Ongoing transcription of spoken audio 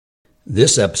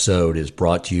This episode is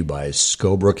brought to you by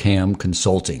Kammerman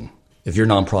Consulting. If your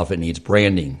nonprofit needs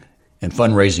branding and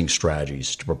fundraising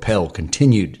strategies to propel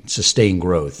continued sustained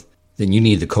growth, then you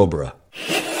need the Cobra.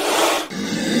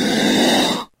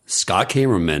 Scott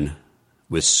Kammerman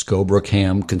with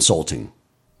Kammerman Consulting.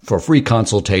 For a free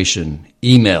consultation,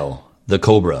 email the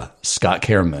Cobra, Scott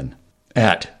Kammerman,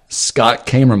 at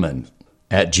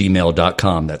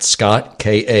scottkammerman@gmail.com. That's Scott,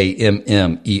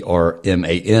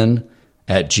 Kammerman,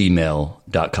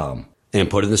 @gmail.com. And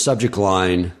put in the subject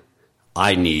line,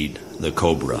 I need the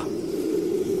Cobra.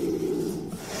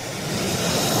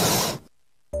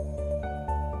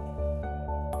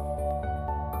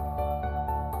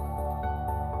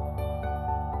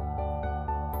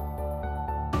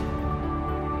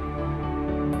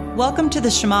 Welcome to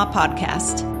the Shema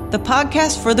Podcast, the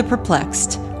podcast for the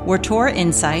perplexed, where Torah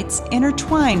insights,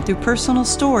 intertwined through personal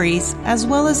stories, as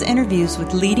well as interviews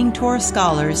with leading Torah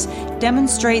scholars,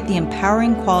 demonstrate the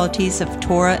empowering qualities of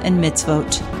Torah and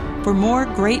mitzvot. For more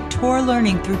great Torah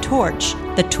learning through Torch,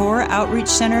 the Torah Outreach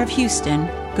Center of Houston,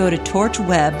 go to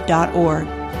torchweb.org.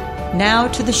 Now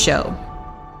to the show.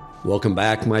 Welcome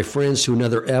back, my friends, to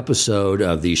another episode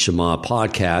of the Shema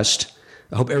Podcast.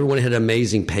 I hope everyone had an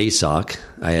amazing Pesach.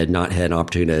 I had not had an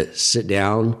opportunity to sit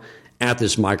down at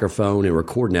this microphone and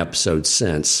record an episode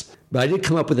since. But I did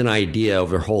come up with an idea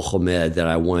over Hol Chomed that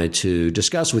I wanted to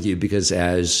discuss with you because,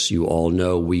 as you all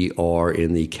know, we are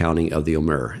in the counting of the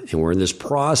Omer. And we're in this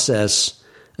process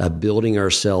of building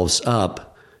ourselves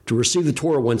up to receive the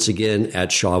Torah once again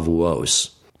at Shavuos.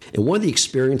 And one of the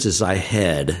experiences I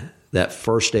had that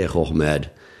first day of Hol Chomed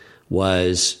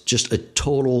was just a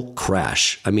total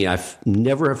crash. I mean, I've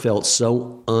never felt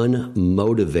so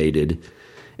unmotivated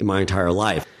in my entire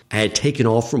life. I had taken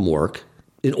off from work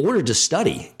in order to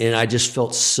study, and I just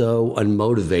felt so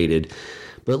unmotivated.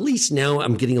 But at least now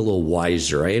I'm getting a little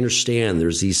wiser. I understand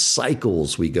there's these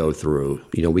cycles we go through.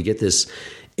 You know, we get this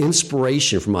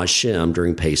inspiration from Hashem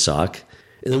during Pesach,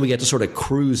 and then we get to sort of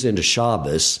cruise into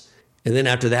Shabbos. And then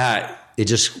after that,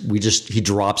 he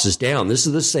drops us down. This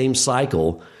is the same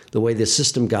cycle, the way the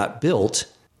system got built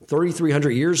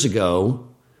 3,300 years ago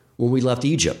when we left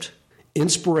Egypt.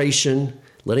 Inspiration,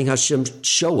 letting Hashem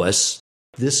show us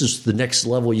this is the next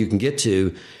level you can get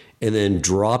to, and then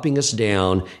dropping us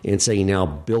down and saying, now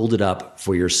build it up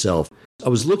for yourself. I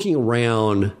was looking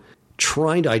around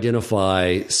trying to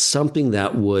identify something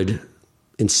that would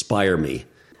inspire me.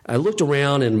 I looked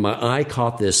around and my eye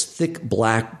caught this thick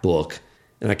black book,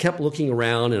 and I kept looking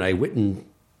around, and I went and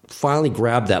finally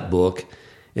grabbed that book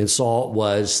and saw it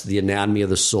was The Anatomy of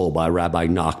the Soul by Rabbi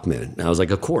Nachman. And I was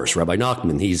like, of course, Rabbi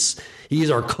Nachman, he's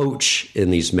our coach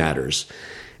in these matters.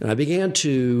 And I began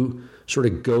to sort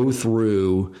of go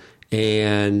through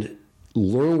and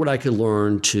learn what I could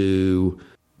learn to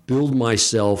build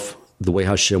myself the way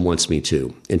Hashem wants me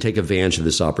to and take advantage of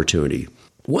this opportunity.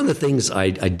 One of the things I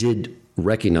did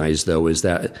recognize, though, is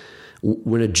that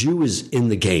when a Jew is in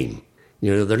the game,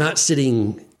 you know, they're not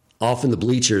sitting off in the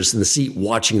bleachers in the seat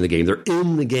watching the game. They're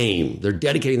in the game. They're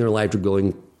dedicating their life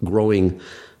to growing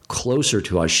closer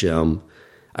to Hashem.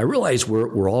 I realize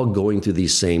we're all going through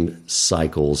these same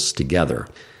cycles together.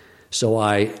 So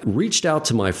I reached out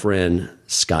to my friend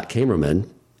Scott Kammerman,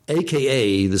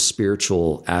 a.k.a. the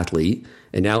spiritual athlete,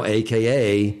 and now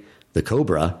a.k.a. the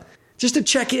Cobra, just to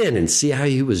check in and see how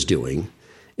he was doing.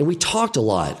 And we talked a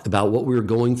lot about what we were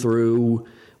going through,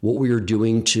 what we were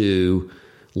doing to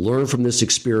learn from this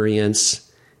experience,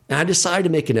 and I decided to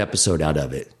make an episode out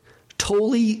of it.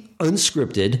 Totally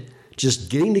unscripted, just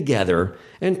getting together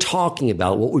and talking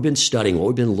about what we've been studying, what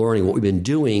we've been learning, what we've been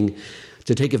doing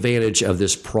to take advantage of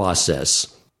this process.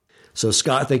 So,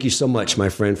 Scott, thank you so much, my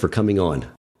friend, for coming on.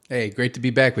 Hey, great to be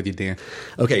back with you, Dan.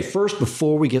 Okay, first,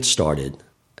 before we get started,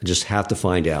 I just have to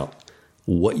find out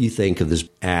what you think of this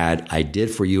ad I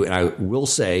did for you. And I will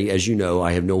say, as you know,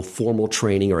 I have no formal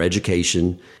training or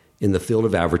education in the field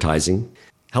of advertising.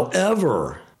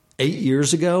 However, 8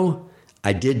 years ago,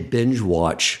 I did binge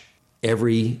watch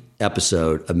every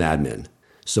episode of Mad Men.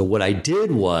 So what I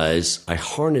did was I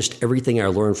harnessed everything I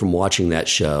learned from watching that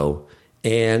show,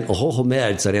 and a whole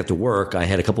med, so I didn't have to work. I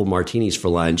had a couple of martinis for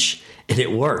lunch, and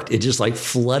it worked. It just like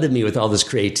flooded me with all this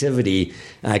creativity,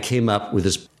 and I came up with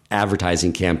this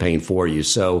advertising campaign for you.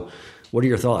 So what are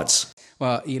your thoughts?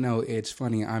 Well, you know, it's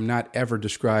funny. I'm not ever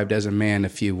described as a man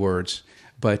of few words.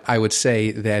 But I would say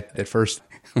that at first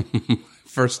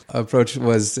approach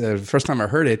was first time I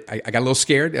heard it, I got a little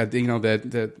scared.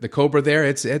 The Cobra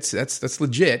there, that's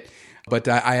legit. But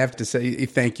I have to say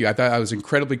thank you. I thought I was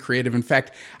incredibly creative. In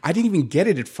fact, I didn't even get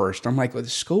it at first. I'm like, well, the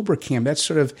Scobra Cam, that's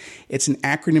sort of, it's an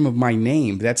acronym of my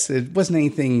name. It wasn't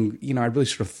anything, I really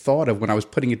sort of thought of when I was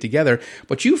putting it together.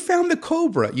 But you found the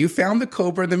Cobra. You found the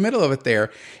Cobra in the middle of it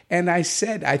there. And I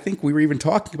said, I think we were even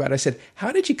talking about it. I said,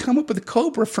 how did you come up with the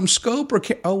Cobra from Scobra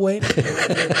Cam? Oh, wait.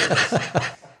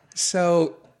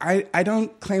 So I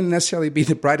don't claim to necessarily be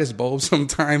the brightest bulb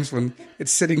sometimes when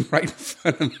it's sitting right in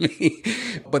front of me.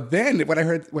 But then when I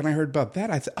heard about that,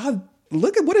 I thought, oh,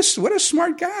 look at what a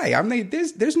smart guy. I mean,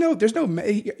 there's no,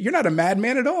 you're not a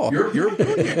madman at all. You're a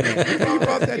brilliant man. You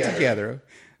brought that together.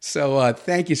 So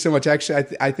thank you so much.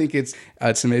 Actually, I think it's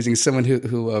amazing. Someone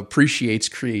who appreciates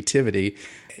creativity,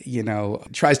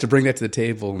 tries to bring that to the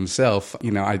table himself.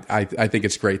 I think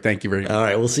it's great. Thank you very much. All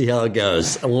right, we'll see how it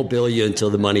goes. I won't bill you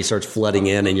until the money starts flooding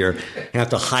in and you have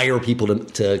to hire people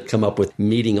to come up with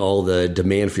meeting all the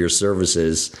demand for your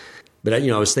services. But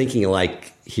I was thinking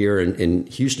like here in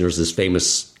Houston, there's this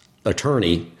famous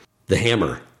attorney, the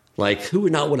Hammer. Like, who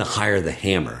would not want to hire the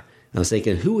Hammer? I was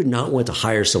thinking, who would not want to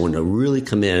hire someone to really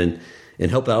come in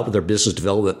and help out with their business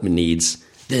development needs?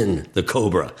 Then the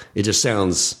Cobra. It just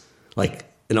sounds like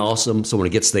an awesome someone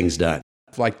who gets things done.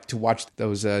 Like to watch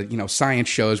those, science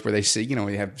shows where they see,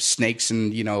 they have snakes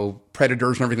and,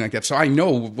 predators and everything like that. So I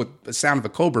know what the sound of a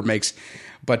cobra makes,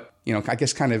 but, I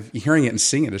guess kind of hearing it and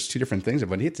seeing it is two different things.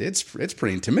 But it's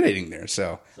pretty intimidating there.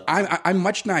 So I'm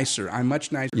much nicer. I'm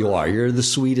much nicer. You are. You're the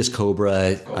sweetest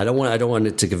cobra. I don't want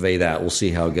it to convey that. We'll see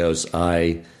how it goes.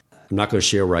 I'm not going to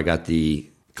share where I got the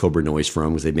cobra noise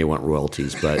from because they may want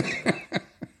royalties. But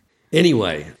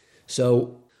anyway,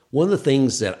 so one of the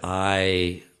things that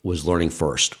I was learning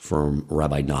first from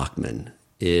Rabbi Nachman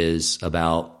is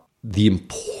about the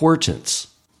importance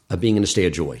of being in a state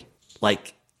of joy.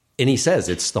 And he says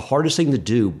it's the hardest thing to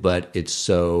do, but it's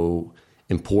so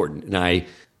important. And I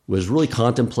was really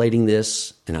contemplating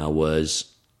this, and I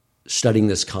was studying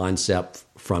this concept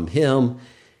from him,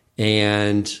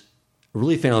 and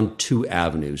really found two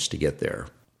avenues to get there.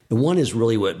 And one is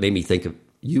really what made me think of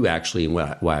you actually, and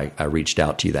why I reached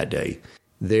out to you that day.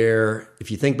 If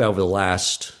you think about over the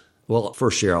last,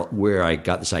 first share where I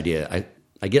got this idea,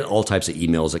 I get all types of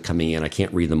emails that come in. I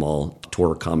can't read them all,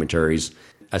 Torah commentaries.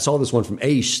 I saw this one from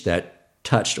Aish that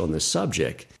touched on this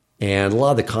subject. And a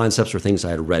lot of the concepts were things I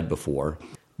had read before.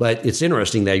 But it's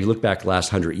interesting that you look back the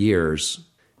last 100 years,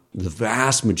 the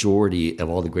vast majority of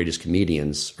all the greatest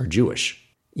comedians are Jewish.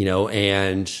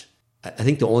 And I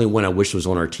think the only one I wish was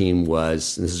on our team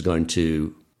was, and this is going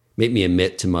to make me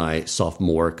admit to my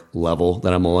sophomoric level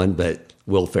that I'm on, but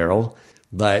Will Ferrell.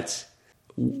 But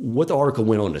what the article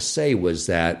went on to say was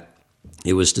that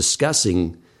it was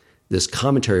discussing this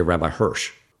commentary of Rabbi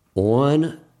Hirsch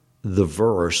on the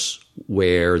verse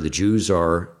where the Jews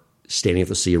are standing at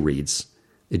the Sea of Reeds.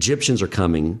 Egyptians are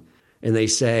coming, and they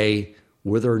say,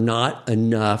 were there not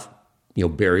enough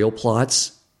burial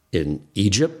plots in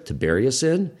Egypt to bury us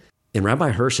in? And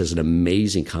Rabbi Hirsch has an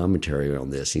amazing commentary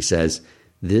on this. He says,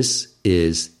 this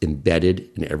is embedded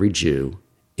in every Jew,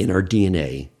 in our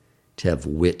DNA, to have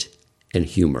wit and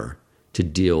humor, to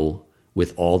deal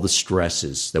with all the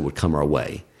stresses that would come our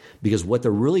way. Because what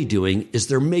they're really doing is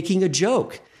they're making a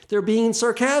joke. They're being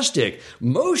sarcastic.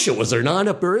 Moshe, was there not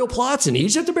enough burial plots in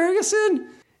Egypt to bury us in?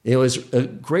 It was a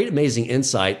great, amazing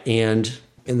insight. And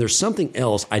there's something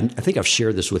else. I think I've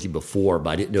shared this with you before,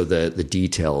 but I didn't know the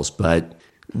details. But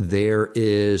there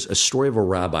is a story of a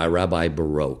Rabbi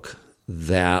Baruch,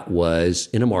 that was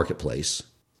in a marketplace.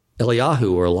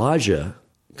 Eliyahu or Elijah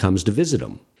comes to visit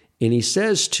him. And he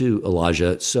says to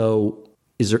Elijah, so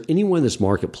is there anyone in this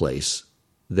marketplace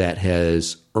that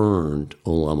has earned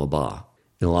Olam Haba?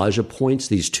 And Elijah points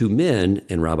these two men,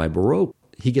 and Rabbi Baruch,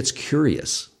 he gets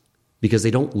curious because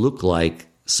they don't look like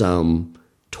some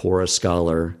Torah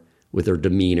scholar with their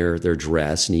demeanor, their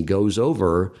dress. And he goes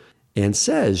over and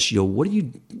says, what do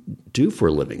you do for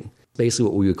a living? Basically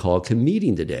what we would call a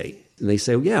comedian today. And they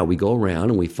say, yeah, we go around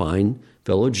and we find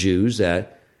fellow Jews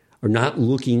that are not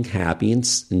looking happy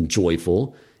and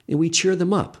joyful, and we cheer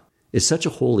them up. It's such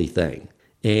a holy thing.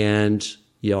 And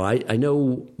I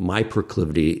know my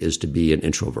proclivity is to be an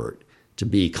introvert, to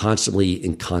be constantly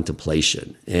in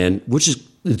contemplation, and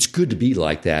it's good to be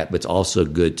like that, but it's also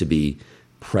good to be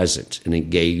present and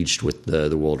engaged with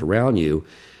the world around you.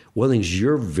 One of the things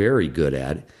you're very good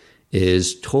at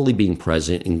is totally being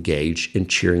present, engaged, and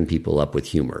cheering people up with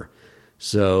humor.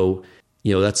 So,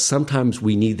 that's sometimes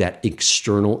we need that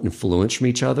external influence from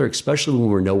each other, especially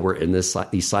when we know we're in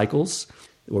these cycles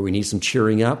where we need some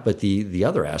cheering up. But the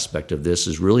other aspect of this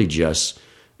is really just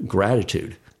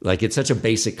gratitude. It's such a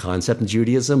basic concept in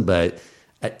Judaism, but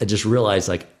I just realized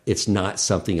it's not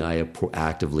something I have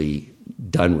proactively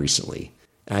done recently.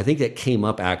 And I think that came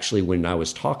up actually when I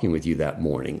was talking with you that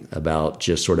morning about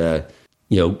just sort of,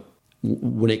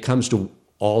 when it comes to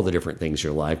all the different things in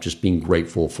your life, just being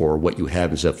grateful for what you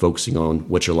have instead of focusing on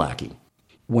what you're lacking.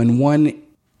 When one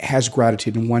has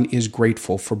gratitude and one is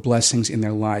grateful for blessings in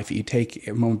their life, you take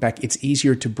a moment back, it's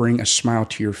easier to bring a smile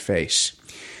to your face.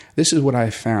 This is what I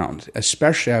found,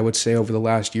 especially I would say over the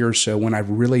last year or so when I've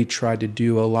really tried to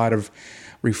do a lot of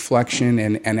reflection.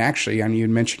 And actually, I mean, you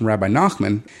mentioned Rabbi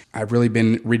Nachman. I've really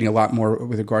been reading a lot more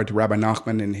with regard to Rabbi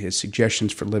Nachman and his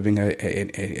suggestions for living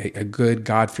a good,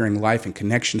 God-fearing life and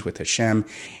connections with Hashem,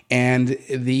 and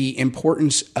the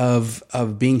importance of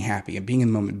being happy and being in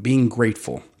the moment, being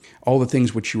grateful, all the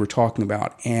things which you were talking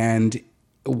about. And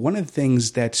one of the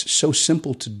things that's so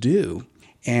simple to do,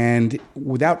 and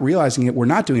without realizing it, we're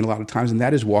not doing it a lot of times, and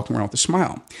that is walking around with a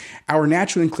smile. Our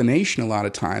natural inclination a lot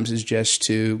of times is just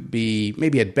to be,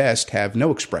 maybe at best, have no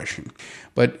expression.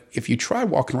 But if you try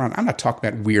walking around, I'm not talking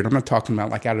about weird. I'm not talking about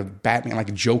like out of Batman, like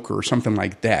a Joker or something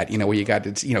like that, where you got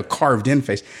this, carved in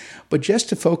face. But just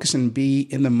to focus and be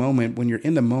in the moment, when you're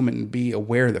in the moment, and be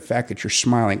aware of the fact that you're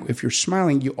smiling. If you're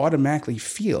smiling, you automatically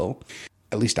feel,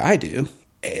 at least I do,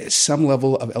 some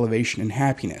level of elevation and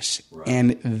happiness. Right.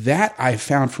 And that I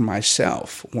found for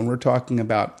myself when we're talking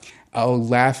about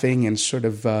laughing and sort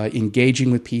of engaging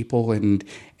with people and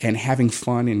having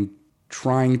fun and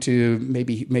trying to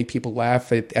maybe make people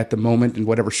laugh at the moment in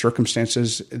whatever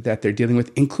circumstances that they're dealing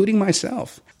with, including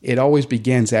myself. It always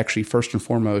begins actually first and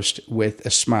foremost with a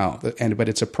smile. But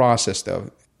it's a process though.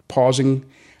 Pausing,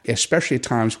 especially at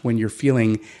times when you're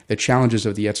feeling the challenges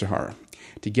of the Yetzer Hara,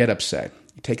 to get upset.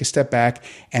 You take a step back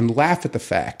and laugh at the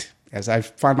fact, as I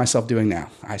find myself doing now.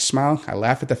 I smile, I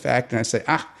laugh at the fact, and I say,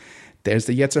 there's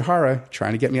the Yetzer Hara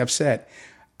trying to get me upset.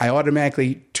 I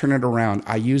automatically turn it around.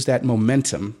 I use that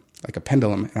momentum like a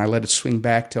pendulum, and I let it swing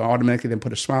back to automatically then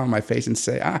put a smile on my face and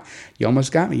say, you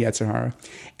almost got me, Yetzer Hara.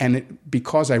 And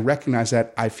because I recognize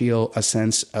that, I feel a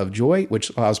sense of joy, which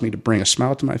allows me to bring a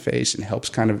smile to my face and helps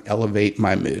kind of elevate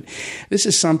my mood. This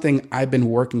is something I've been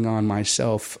working on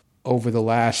myself over the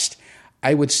last,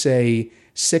 I would say,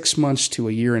 6 months to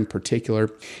a year in particular.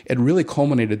 It really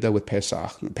culminated, though, with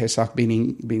Pesach. Pesach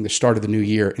being the start of the new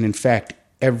year. And in fact,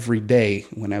 every day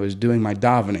when I was doing my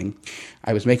davening,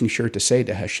 I was making sure to say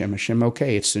to Hashem,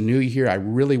 okay, it's the new year. I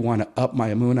really want to up my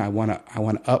emunah. I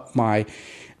want to up my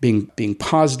being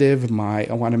positive.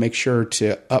 I want to make sure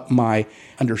to up my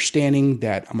understanding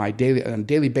that on a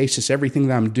daily basis, everything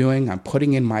that I'm doing, I'm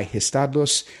putting in my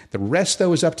histadlus. The rest,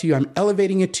 though, is up to you. I'm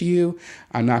elevating it to you.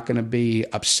 I'm not going to be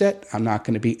upset. I'm not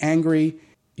going to be angry.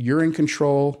 You're in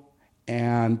control.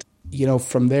 And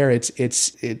from there, it's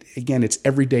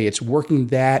every day. It's working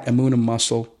that emunah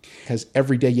muscle, because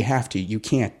every day you have to. You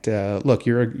can't look.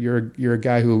 You're a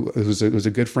guy who's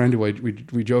a good friend.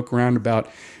 We joke around about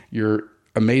your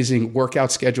amazing workout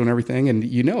schedule and everything, and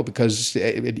because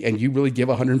you really give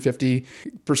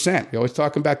 150%. We always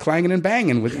talking about clanging and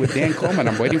banging with Dan Coleman.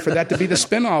 I'm waiting for that to be the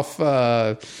spinoff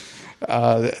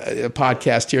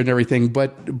podcast here and everything.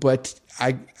 But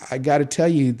I got to tell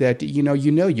you that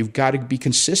you've got to be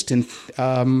consistent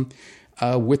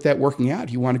with that working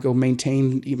out. You want to go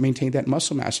maintain that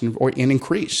muscle mass and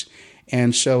increase.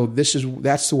 And so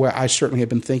that's the way I certainly have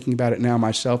been thinking about it now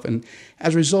myself. And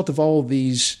as a result of all of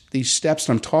these steps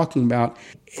that I'm talking about,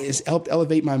 it's helped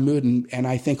elevate my mood, and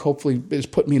I think hopefully it's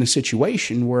put me in a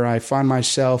situation where I find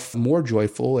myself more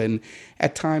joyful and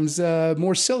at times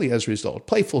more silly as a result,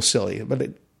 playful silly.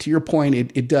 But to your point,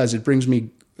 it does. It brings me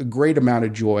a great amount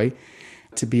of joy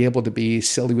to be able to be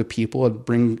silly with people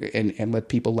and let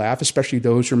people laugh, especially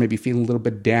those who are maybe feeling a little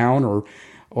bit down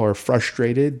or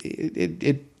frustrated.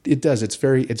 It does. It's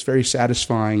very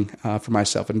satisfying for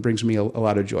myself and brings me a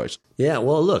lot of joy. Yeah.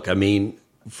 Well, look, I mean,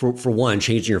 for one,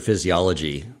 changing your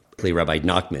physiology, Rabbi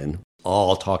Nachman,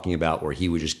 all talking about where he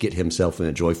would just get himself in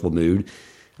a joyful mood.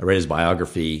 I read his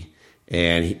biography,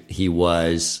 and he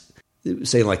was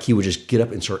saying like he would just get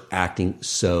up and start acting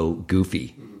so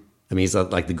goofy. I mean, he's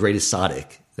like the greatest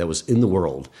tzaddik that was in the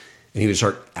world. And he would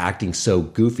start acting so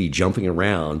goofy, jumping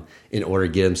around in order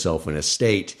to get himself in a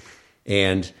state.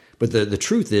 But the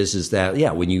truth is that,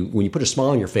 yeah, when you put a smile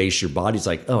on your face, your body's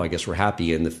like, oh, I guess we're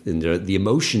happy. And the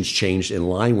emotions change in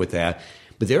line with that.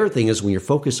 But the other thing is when you're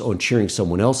focused on cheering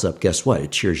someone else up, guess what?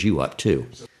 It cheers you up too.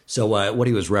 So what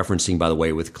he was referencing, by the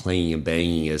way, with clanging and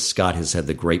banging is Scott has had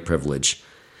the great privilege,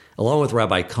 along with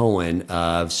Rabbi Cohen,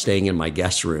 of staying in my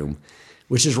guest room,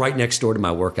 which is right next door to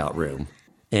my workout room,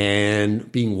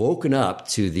 and being woken up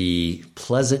to the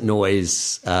pleasant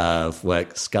noise of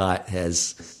what Scott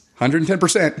has...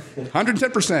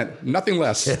 110%, nothing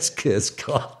less. It's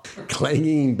called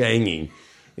clanging, banging.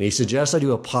 And he suggests I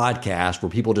do a podcast where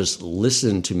people just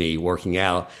listen to me working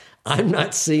out. I'm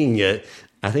not seeing it.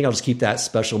 I think I'll just keep that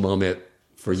special moment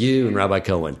for you and Rabbi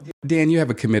Cohen. Dan, you have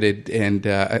a committed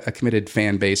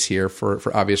fan base here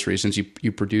for obvious reasons.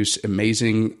 You produce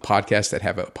amazing podcasts that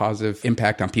have a positive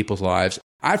impact on people's lives.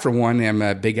 I, for one, am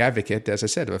a big advocate, as I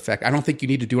said, of the fact I don't think you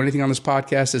need to do anything on this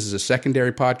podcast. This is a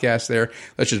secondary podcast there.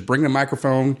 Let's just bring the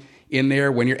microphone in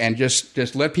there when and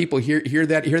just let people hear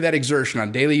that exertion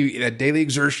on daily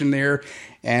exertion there.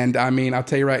 And I mean, I'll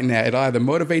tell you right now, it'll either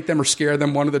motivate them or scare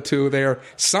them, one of the two there.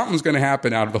 Something's going to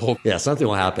happen out of the whole. Yeah, something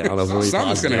will happen. I don't know.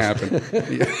 Something's going to happen.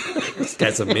 This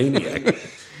guy's a maniac.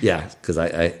 Yeah, because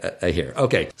I hear.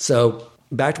 Okay, so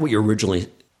back to what you were originally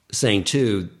saying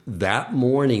too. That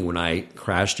morning when I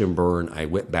crashed and burned, I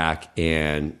went back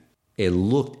and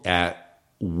looked at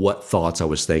what thoughts I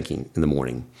was thinking in the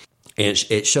morning. And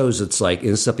it shows it's like,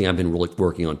 and it's something I've been really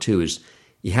working on too, is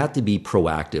you have to be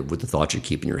proactive with the thoughts you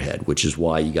keep in your head, which is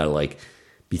why you got to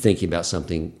be thinking about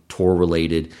something Torah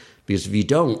related. Because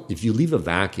if you leave a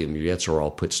vacuum, your Yetzer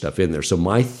all put stuff in there. So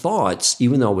my thoughts,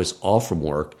 even though I was off from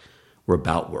work, were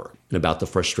about work and about the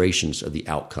frustrations of the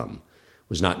outcome.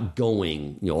 Was not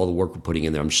going, all the work we're putting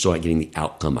in there, I'm still not getting the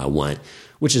outcome I want,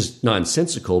 which is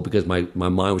nonsensical because my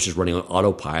mind was just running on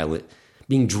autopilot,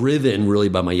 being driven really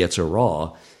by my Yetzer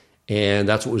Hara. And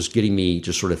that's what was getting me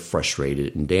just sort of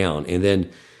frustrated and down. And then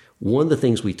one of the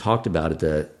things we talked about at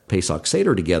the Pesach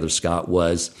Seder together, Scott,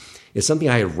 it's something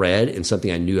I had read and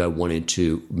something I knew I wanted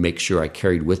to make sure I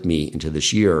carried with me into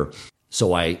this year.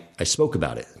 So I spoke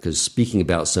about it, because speaking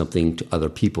about something to other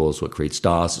people is what creates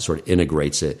das. It sort of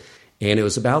integrates it. And it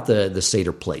was about the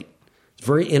Seder plate. It's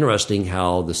very interesting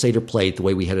how the Seder plate, the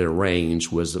way we had it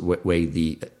arranged, was the way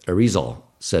the Arizal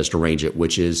says to arrange it,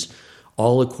 which is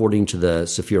all according to the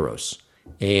Sephiros.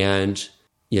 And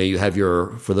you have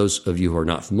for those of you who are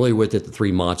not familiar with it, the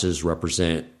three matzahs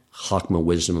represent Chachma,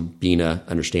 wisdom, Bina,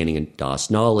 understanding, and Das,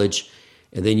 knowledge.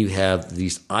 And then you have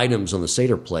these items on the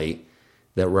Seder plate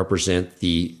that represent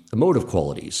the emotive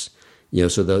qualities.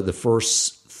 So the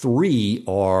first three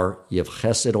are, you have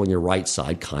Chesed on your right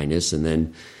side, kindness, and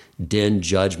then Din,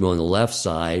 judgment on the left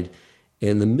side.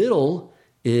 And the middle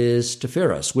is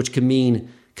Tiferes, which can mean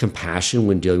compassion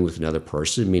when dealing with another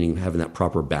person, meaning having that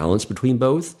proper balance between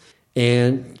both,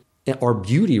 and our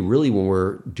beauty really when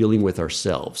we're dealing with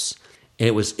ourselves. And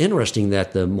it was interesting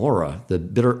that the mora, the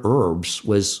bitter herbs,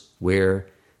 was where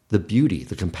the beauty,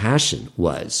 the compassion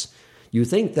was. You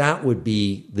think that would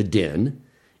be the din,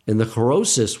 and the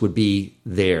chorosis would be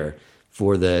there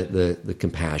for the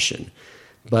compassion.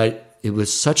 But it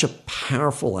was such a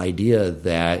powerful idea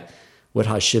that what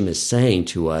Hashem is saying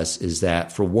to us is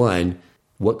that, for one,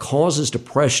 what causes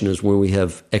depression is when we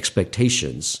have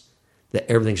expectations that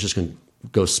everything's just going to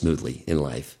go smoothly in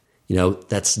life.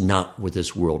 That's not what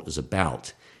this world is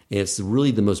about. And it's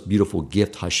really the most beautiful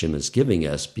gift Hashem is giving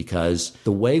us, because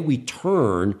the way we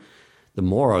turn the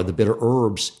mora, the bitter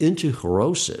herbs, into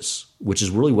chorosis, which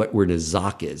is really what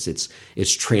nizak is,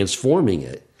 it's transforming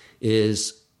it,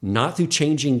 is not through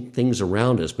changing things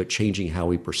around us, but changing how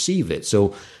we perceive it.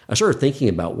 So I started thinking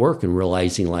about work and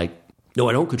realizing, no,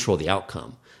 I don't control the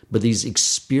outcome, but these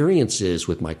experiences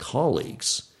with my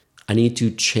colleagues, I need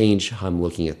to change how I'm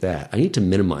looking at that. I need to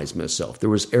minimize myself. There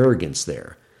was arrogance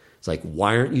there. It's like,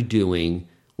 why aren't you doing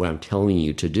what I'm telling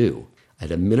you to do? I had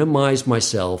to minimize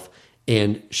myself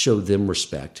and show them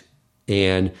respect.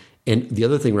 And the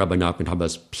other thing Rabbi Nachman talked about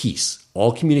is peace.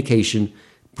 All communication,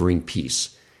 bring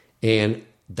peace. And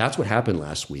that's what happened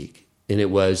last week. And it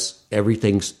was,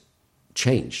 everything's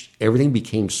changed. Everything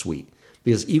became sweet.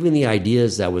 Because even the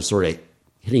ideas that was sort of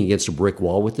hitting against a brick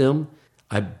wall with them,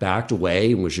 I backed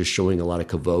away and was just showing a lot of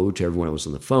kavod to everyone I was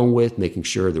on the phone with, making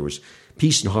sure there was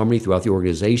peace and harmony throughout the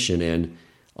organization. And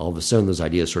all of a sudden, those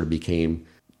ideas sort of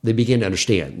they began to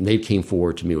understand. And they came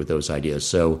forward to me with those ideas.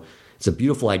 So it's a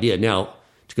beautiful idea. Now,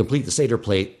 to complete the Seder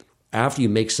plate, after you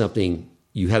make something,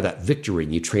 you have that victory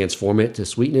and you transform it to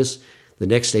sweetness. The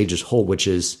next stage is whole,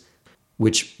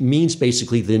 which means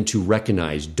basically then to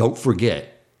recognize, don't forget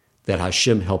that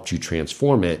Hashem helped you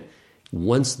transform it.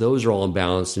 Once those are all in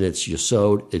balance, and it's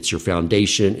yesod, it's your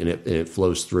foundation, and it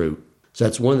flows through. So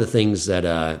that's one of the things that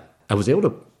I was able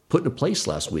to put into place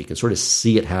last week and sort of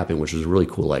see it happen, which was a really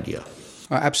cool idea.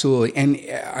 Absolutely. And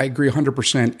I agree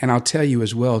 100%. And I'll tell you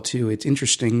as well, too, it's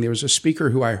interesting. There was a speaker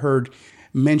who I heard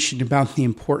mention about the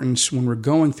importance when we're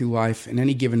going through life in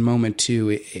any given moment,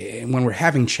 too, and when we're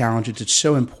having challenges, it's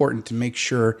so important to make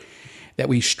sure that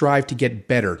we strive to get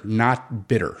better, not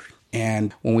bitter.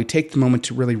 And when we take the moment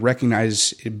to really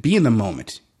recognize, be in the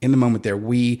moment, in the moment there.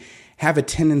 We have a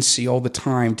tendency all the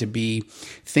time to be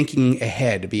thinking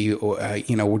ahead, to be,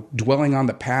 dwelling on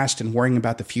the past and worrying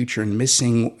about the future and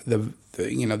missing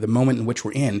the moment in which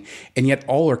we're in. And yet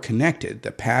all are connected.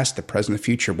 The past, the present, the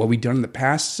future. What we've done in the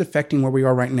past is affecting where we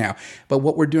are right now. But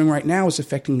what we're doing right now is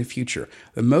affecting the future.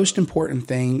 The most important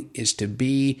thing is to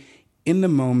be in the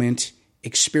moment,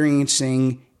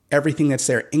 experiencing everything that's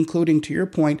there, including, to your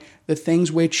point, the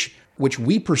things which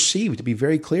we perceive, to be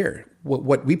very clear,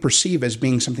 what we perceive as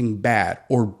being something bad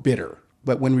or bitter.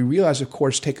 But when we realize, of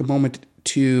course, take a moment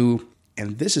to,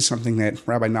 and this is something that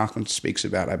Rabbi Nachman speaks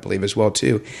about, I believe, as well,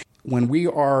 too. When we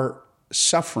are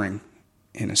suffering,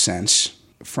 in a sense,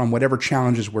 from whatever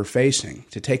challenges we're facing,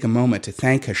 to take a moment to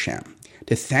thank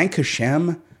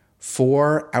Hashem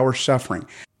for our suffering,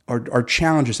 our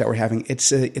challenges that we're having.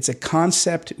 It's a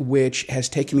concept which has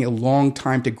taken me a long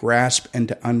time to grasp and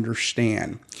to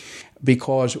understand.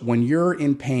 Because when you're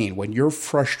in pain, when you're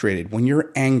frustrated, when you're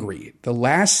angry, the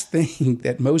last thing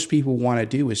that most people want to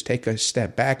do is take a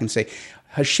step back and say,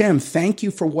 Hashem, thank you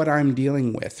for what I'm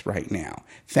dealing with right now.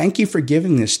 Thank you for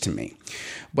giving this to me.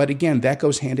 But again, that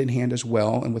goes hand in hand as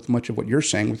well, and with much of what you're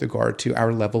saying with regard to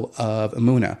our level of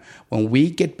emunah. When we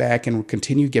get back and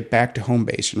continue to get back to home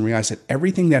base and realize that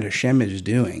everything that Hashem is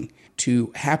doing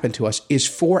to happen to us is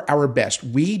for our best.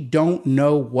 We don't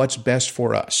know what's best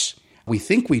for us. We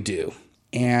think we do.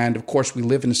 And of course, we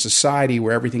live in a society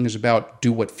where everything is about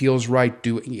do what feels right,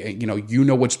 you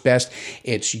know what's best.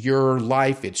 It's your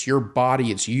life, it's your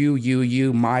body, it's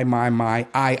you, my,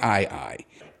 I.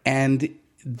 And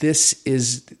that's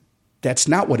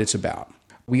not what it's about.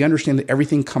 We understand that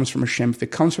everything comes from Hashem. If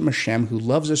it comes from Hashem, who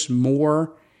loves us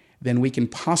more than we can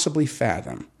possibly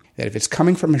fathom, that if it's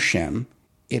coming from Hashem,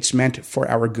 it's meant for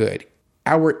our good.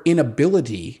 Our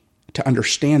inability to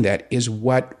understand that is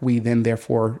what we then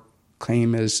therefore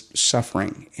claim as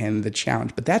suffering and the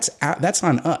challenge. But that's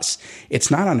on us.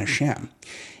 It's not on Hashem.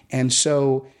 And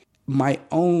so my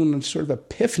own sort of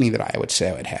epiphany that I would say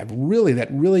I would have,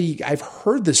 really, I've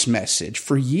heard this message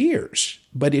for years,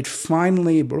 but it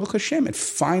finally, Baruch Hashem, it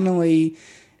finally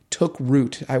took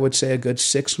root, I would say a good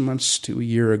 6 months to a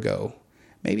year ago,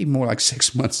 maybe more like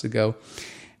 6 months ago.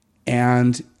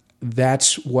 And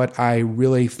that's what I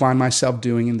really find myself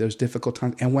doing in those difficult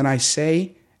times. And when I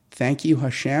say, thank you,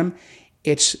 Hashem,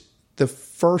 it's the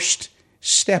first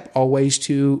step always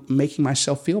to making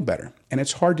myself feel better. And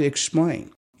it's hard to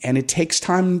explain. And it takes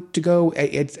time to go.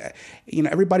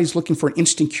 Everybody's looking for an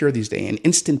instant cure these days, an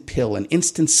instant pill, an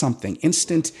instant something,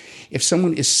 instant. If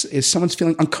someone's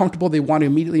feeling uncomfortable, they want to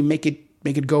immediately make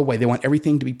it go away. They want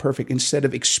everything to be perfect instead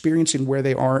of experiencing where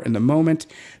they are in the moment,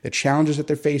 the challenges that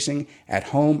they're facing at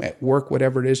home, at work,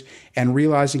 whatever it is, and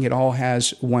realizing it all has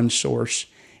one source.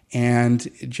 And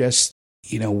just,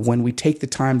 when we take the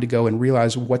time to go and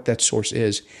realize what that source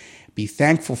is, be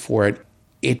thankful for it,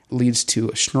 it leads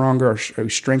to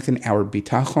strengthen our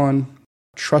bitachon,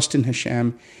 trust in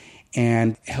Hashem,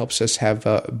 and helps us have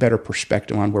a better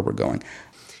perspective on where we're going.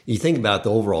 You think about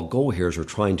the overall goal here is we're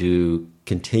trying to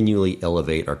continually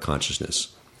elevate our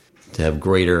consciousness, to have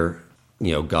greater,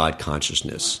 God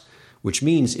consciousness, which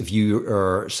means if you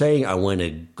are saying, I want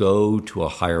to go to a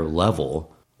higher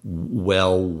level,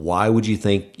 well, why would you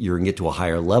think you're going to get to a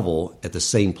higher level at the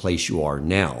same place you are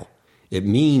now? It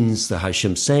means that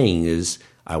Hashem's saying is,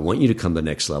 I want you to come to the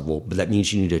next level, but that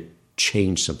means you need to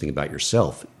change something about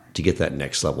yourself to get that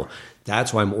next level.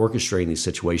 That's why I'm orchestrating these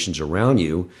situations around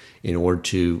you in order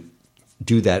to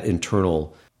do that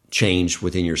internal change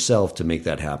within yourself to make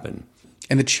that happen.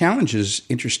 And the challenge is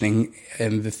interesting,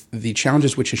 and the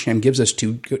challenges which Hashem gives us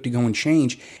to go and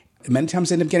change, many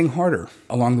times end up getting harder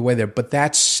along the way there. But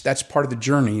that's part of the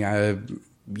journey.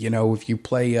 If you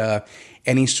play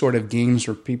any sort of games,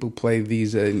 or people play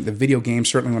these the video games,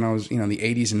 certainly when I was in the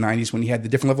 80s and 90s, when you had the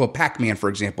different level of Pac-Man, for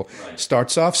example, right.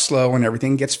 Starts off slow and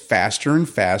everything gets faster and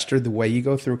faster the way you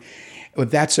go through.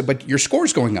 But your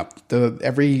score's going up.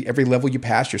 Every level you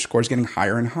pass, your score's getting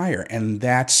higher and higher, and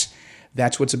that's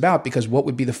what's about. Because what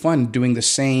would be the fun doing the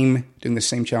same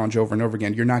challenge over and over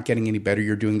again? You're not getting any better.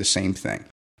 You're doing the same thing.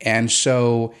 And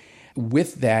so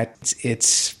with that,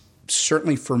 it's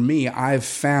certainly for me, I've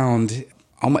found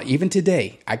even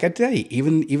today,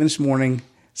 even this morning,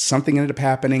 something ended up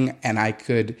happening, and I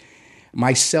could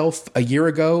myself a year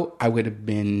ago, I would have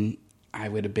been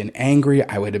angry.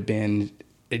 I would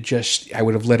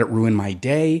have let it ruin my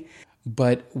day.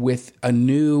 But with a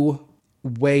new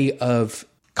way of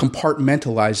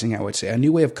compartmentalizing, I would say, a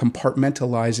new way of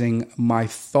compartmentalizing my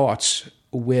thoughts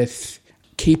with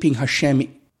keeping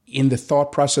Hashem in the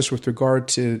thought process with regard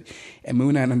to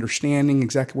emunah and understanding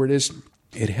exactly where it is,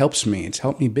 it helps me. It's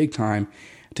helped me big time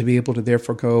to be able to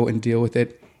therefore go and deal with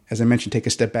it as I mentioned, take a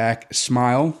step back,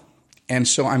 smile. And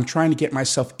so I'm trying to get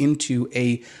myself into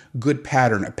a good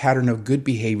pattern, a pattern of good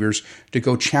behaviors to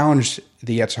go challenge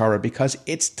the Yetzer Hara, because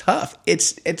it's tough.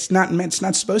 It's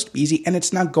not supposed to be easy, and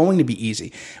it's not going to be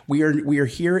easy. We are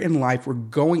here in life.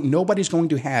 Nobody's going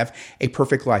to have a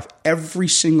perfect life. Every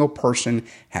single person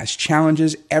has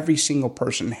challenges. Every single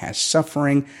person has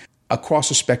suffering across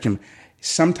the spectrum.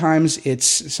 Sometimes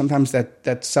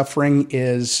that suffering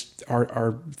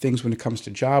are things when it comes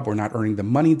to job. We're not earning the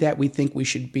money that we think we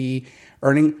should be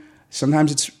earning.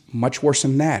 Sometimes it's much worse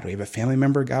than that. We have a family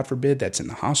member, God forbid, that's in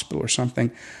the hospital or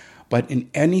something. But in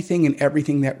anything and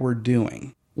everything that we're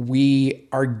doing, we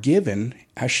are given,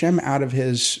 Hashem out of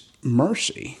his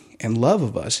mercy and love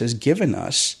of us has given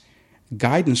us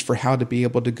guidance for how to be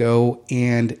able to go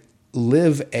and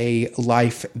live a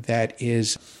life that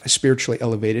is spiritually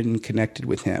elevated and connected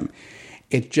with him.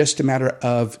 It's just a matter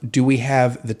of, do we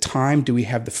have the time, do we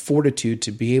have the fortitude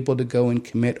to be able to go and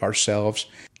commit ourselves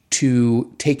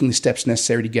to taking the steps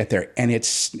necessary to get there? And it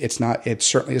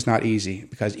certainly is not easy,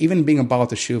 because even being a Baal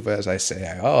Teshuvah, as I say,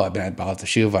 I've been at Baal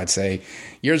Teshuvah, I'd say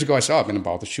years ago, I've been a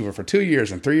Baal Teshuvah for 2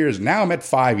 years and 3 years. And now I'm at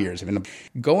 5 years. I've been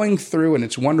going through, and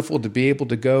it's wonderful to be able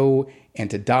to go and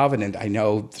to daven. And I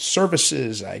know the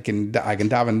services, I can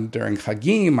daven during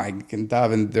Chagim, I can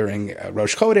daven during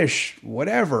Rosh Chodesh,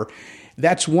 whatever.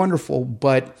 That's wonderful.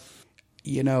 But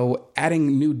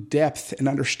adding new depth and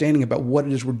understanding about what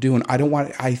it is we're doing.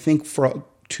 I think for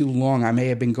too long, I may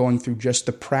have been going through just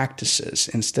the practices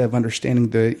instead of understanding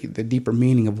the deeper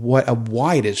meaning of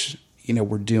why it is,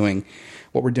 we're doing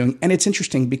what we're doing. And it's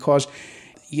interesting because,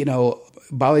 Baalei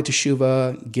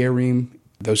Teshuvah, Gerim,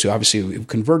 those who obviously have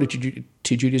converted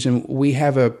to Judaism, we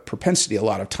have a propensity a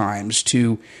lot of times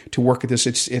to work at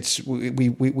this.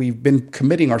 We've been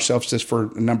committing ourselves to this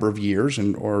for a number of years,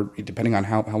 or depending on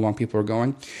how long people are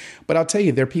going. But I'll tell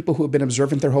you, there are people who have been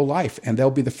observant their whole life, and they'll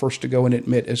be the first to go and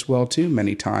admit as well too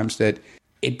many times that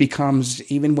it becomes,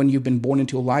 even when you've been born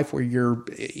into a life where your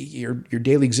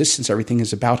daily existence, everything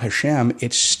is about Hashem,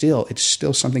 it's still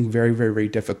something very, very, very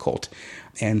difficult.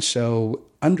 And so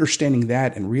understanding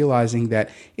that and realizing that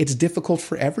it's difficult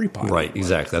for everybody. Right,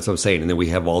 exactly. That's what I'm saying. And then we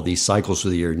have all these cycles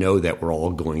through the year, know that we're all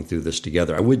going through this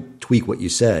together. I would tweak what you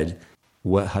said.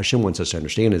 What Hashem wants us to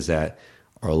understand is that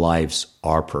our lives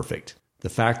are perfect.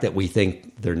 The fact that we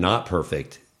think they're not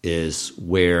perfect is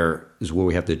where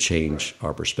we have to change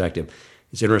our perspective.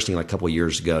 It's interesting, like a couple of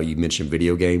years ago, you mentioned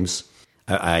video games.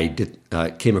 I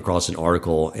came across an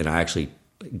article, and I actually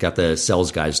got the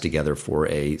sales guys together for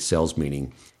a sales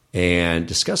meeting and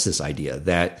discussed this idea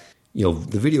that,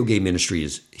 the video game industry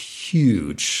is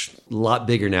huge, a lot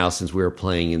bigger now since we were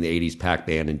playing in the 80s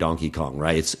Pac-Man and Donkey Kong,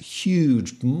 right? It's a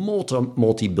huge,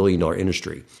 multi-billion-dollar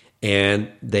industry. And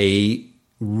they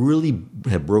really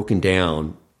have broken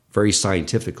down very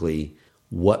scientifically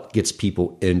what gets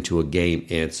people into a game.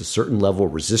 And it's a certain level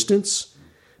of resistance,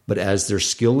 but as their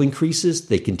skill increases,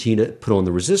 they continue to put on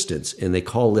the resistance. And they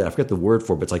call it, I forget the word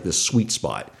for it, but it's like the sweet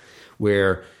spot,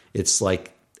 where it's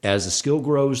like as the skill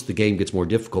grows, the game gets more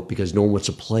difficult because no one wants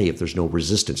to play if there's no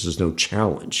resistance, there's no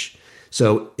challenge.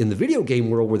 So in the video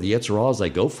game world where the Yetzer Hara is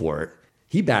like, go for it,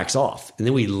 he backs off. And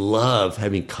then we love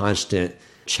having constant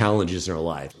challenges in our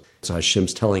life. So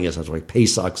Hashem's telling us, I was like,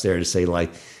 Pesach's there to say,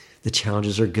 like, the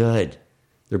challenges are good.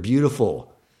 They're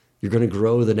beautiful. You're going to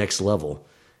grow to the next level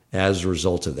as a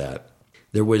result of that.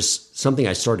 There was something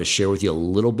I started to share with you a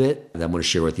little bit that I'm going to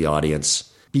share with the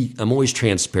audience. I'm always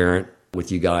transparent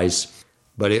with you guys,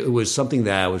 but it was something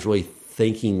that I was really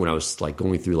thinking when I was like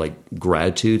going through like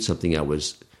gratitude, something I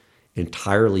was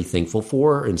entirely thankful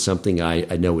for, and something I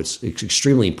know it's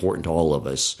extremely important to all of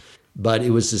us. But it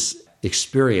was this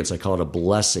experience, I call it a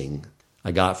blessing,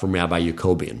 I got from Rabbi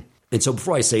Yacobian. And so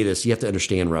before I say this, you have to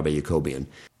understand Rabbi Yacobian.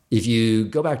 If you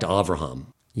go back to Avraham,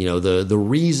 the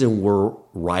reason we're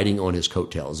riding on his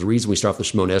coattails, the reason we start with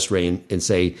Shemon Esrei and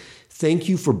say, thank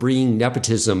you for bringing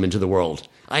nepotism into the world.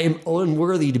 I am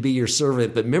unworthy to be your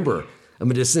servant, but remember, I'm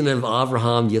a descendant of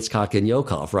Avraham, Yitzchak, and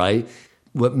Yaakov, right?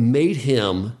 What made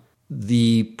him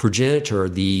the progenitor,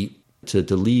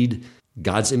 to lead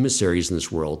God's emissaries in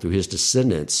this world through his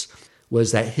descendants,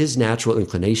 was that his natural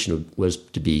inclination was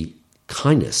to be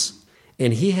kindness.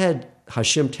 And he had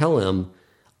Hashem tell him,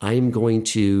 I am going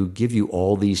to give you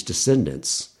all these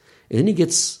descendants. And then he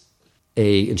gets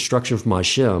a instruction from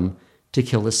Hashem to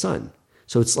kill his son.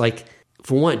 So it's like,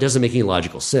 for one, it doesn't make any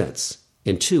logical sense.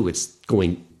 And two, it's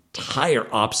going entire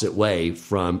opposite way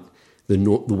from the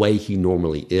way he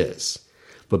normally is.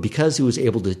 But because he was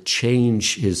able to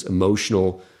change his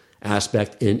emotional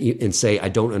aspect and say, I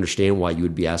don't understand why you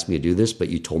would be asking me to do this, but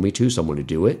you told me to, so I'm going to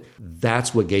do it.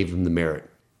 That's what gave him the merit.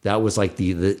 That was like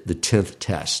the 10th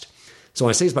test. So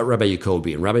when I say it's about Rabbi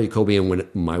Yacobian, when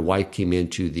my wife came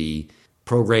into the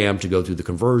program to go through the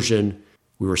conversion,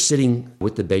 we were sitting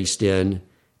with the Beis Din,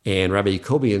 and Rabbi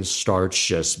Yacobian starts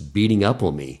just beating up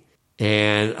on me.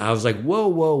 And I was like,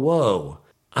 whoa.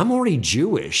 I'm already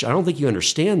Jewish. I don't think you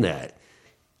understand that.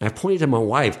 And I pointed to my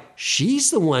wife.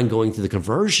 She's the one going through the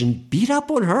conversion. Beat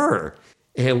up on her.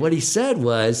 And what he said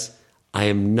was, I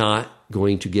am not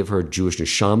going to give her a Jewish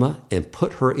neshama and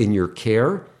put her in your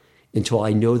care until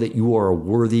I know that you are a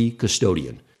worthy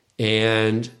custodian.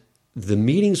 And the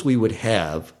meetings we would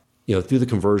have, through the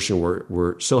conversion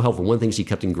were so helpful. One of the things he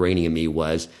kept ingraining in me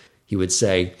was he would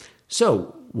say,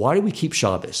 so why do we keep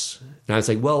Shabbos? And I was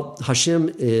like, well,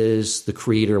 Hashem is the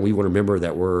creator, and we want to remember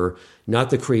that we're not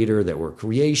the creator, that we're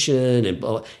creation.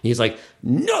 And he's like,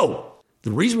 no,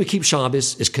 the reason we keep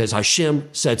Shabbos is because Hashem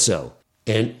said so.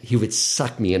 And he would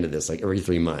suck me into this like every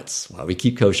 3 months while we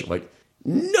keep kosher. Like,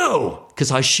 no, because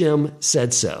Hashem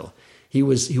said so. He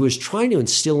was trying to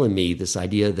instill in me this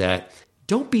idea that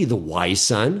don't be the wise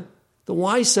son. The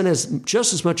wise son has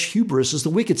just as much hubris as the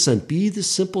wicked son. Be the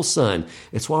simple son.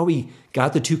 It's why we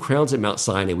got the 2 crowns at Mount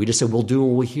Sinai. We just said, we'll do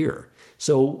what we hear.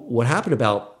 So what happened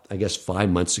about, 5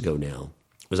 months ago now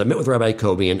was I met with Rabbi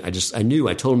Yacobian.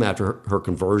 I told him after her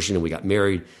conversion and we got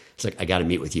married, it's like, I got to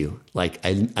meet with you. Like,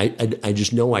 I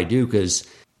just know I do because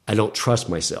I don't trust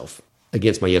myself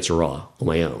against my Yetzer Hara on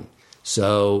my own.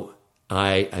 So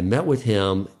I met with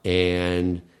him,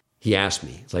 and he asked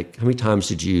me, it's like, how many times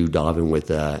did you daven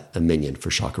with a minyan for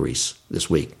Shacharis this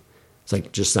week? It's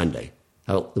like, just Sunday.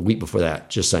 The week before that,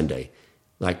 just Sunday.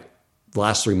 Like, the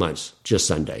last 3 months, just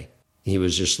Sunday. He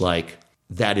was just like,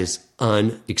 that is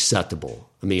unacceptable.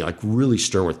 I mean, like, really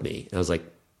stern with me. And I was like,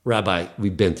 Rabbi,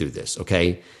 we've been through this,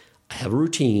 okay? I have a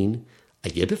routine. I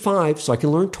get up at 5 so I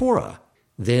can learn Torah.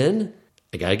 Then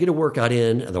I got to get a workout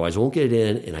in, otherwise I won't get it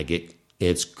in, and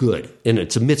it's good. And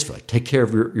it's a mitzvah. Take care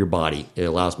of your body. It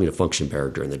allows me to function better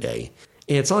during the day.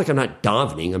 And it's not like I'm not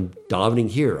davening. I'm davening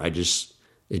here. It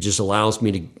just allows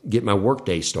me to get my work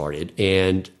day started,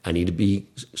 and I need to be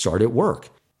started at work,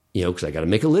 because I got to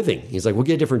make a living. He's like, we'll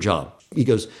get a different job. He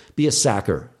goes, be a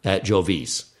sacker at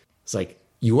Jovi's. It's like,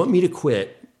 you want me to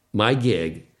quit my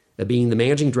gig of being the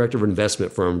managing director of an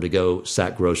investment firm to go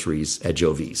sack groceries at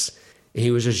Jovi's? And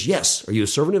he was just, yes. Are you a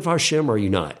servant of Hashem or are you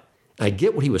not? I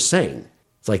get what he was saying.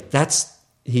 It's like,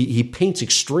 he paints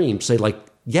extreme, say like,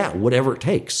 yeah, whatever it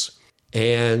takes.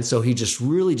 And so he just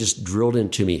really just drilled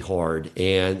into me hard.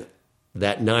 And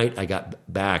that night I got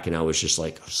back and I was just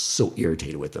like so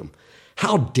irritated with him.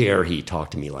 How dare he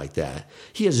talk to me like that?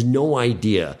 He has no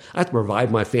idea. I have to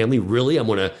provide my family. Really? I'm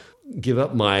going to give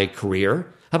up my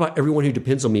career? How about everyone who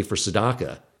depends on me for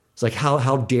tzedakah? It's like,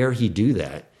 how dare he do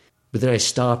that? But then I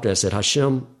stopped and I said,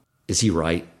 Hashem, is he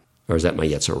right? Or is that my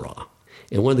Yetzer Hara?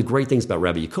 And one of the great things about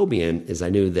Rabbi Yacobian is I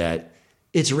knew that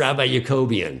it's Rabbi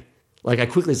Yacobian. Like, I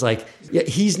quickly was like, yeah,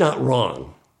 he's not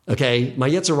wrong. Okay? My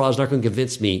Yetzer Hara is not going to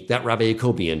convince me that Rabbi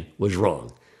Yacobian was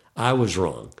wrong. I was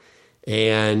wrong.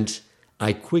 And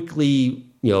I quickly,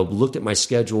 looked at my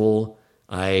schedule.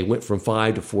 I went from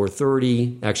 5 to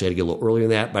 4:30. Actually, I had to get a little earlier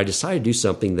than that, but I decided to do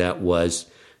something that was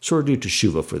sort of do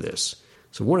teshuvah for this.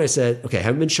 So when I said, okay, I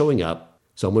haven't been showing up,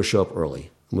 so I'm going to show up early.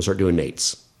 I'm going to start doing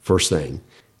Nate's first thing.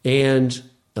 And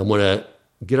I'm going to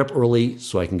get up early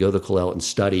so I can go to the kollel and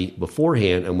study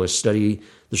beforehand. I'm going to study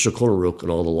the Shulchan Aruch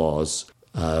and all the laws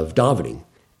of davening.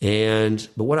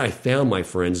 But what I found, my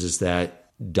friends, is that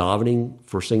davening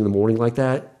first thing in the morning like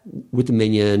that, with the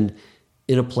minyan,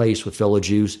 in a place with fellow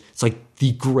Jews, it's like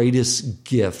the greatest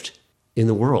gift in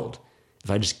the world.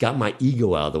 If I just got my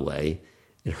ego out of the way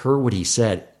and heard what he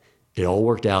said, it all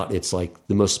worked out. It's like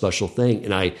the most special thing.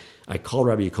 And I called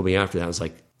Rabbi Yacobian after that. I was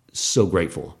like, so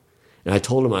grateful. And I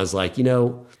told him, I was like, I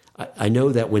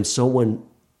know that when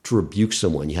to rebuke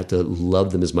someone, you have to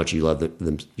love them as much as you love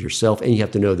them yourself, and you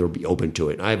have to know they'll be open to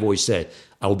it. And I've always said,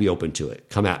 I will be open to it.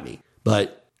 Come at me.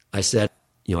 But I said,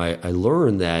 I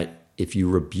learned that if you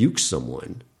rebuke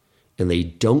someone and they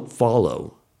don't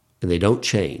follow and they don't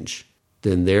change,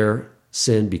 then their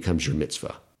sin becomes your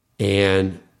mitzvah.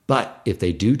 But if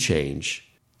they do change,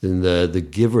 then the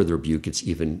giver of the rebuke gets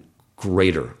even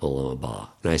greater olam haba.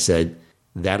 And I said,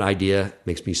 that idea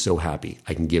makes me so happy.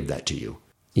 I can give that to you,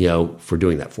 for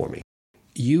doing that for me.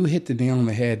 You hit the nail on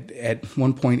the head at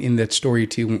one point in that story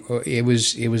too. It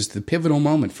was the pivotal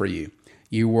moment for you.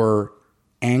 You were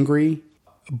angry,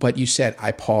 but you said,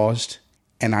 I paused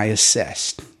and I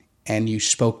assessed, and you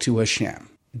spoke to Hashem.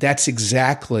 That's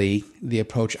exactly the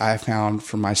approach I found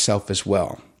for myself as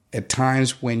well. At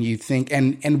times when you think,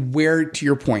 and where, to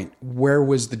your point, where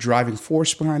was the driving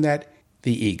force behind that?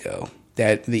 The ego.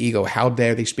 that the ego, how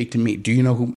dare they speak to me? Do you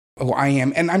know who I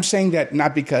am? And I'm saying that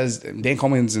not because Dan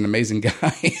Coleman's an amazing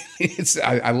guy.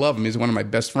 I love him. He's one of my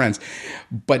best friends.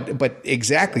 But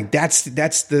exactly, that's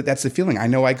the feeling. I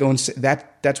know I go and say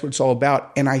that's what it's all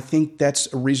about. And I think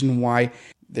that's a reason why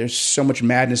there's so much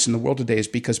madness in the world today, is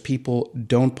because people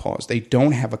don't pause. They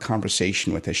don't have a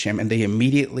conversation with Hashem, and they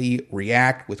immediately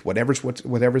react with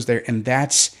whatever's there. And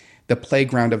that's the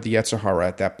playground of the Yetzer Hara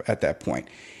at that point.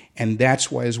 And that's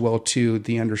why, as well, too,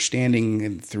 the understanding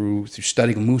and through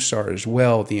studying Musar as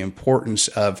well, the importance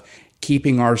of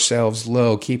keeping ourselves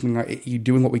low,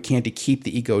 doing what we can to keep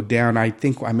the ego down. I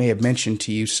think I may have mentioned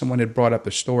to you, someone had brought up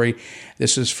a story.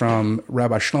 This is from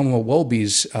Rabbi Shlomo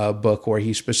Wolbe's book, where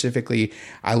he specifically,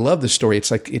 I love the story.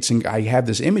 I have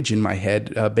this image in my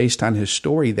head based on his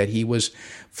story, that he was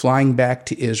flying back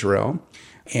to Israel,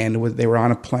 and they were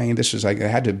on a plane. This was it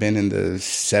had to have been in the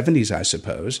 70s, I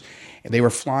suppose. And they were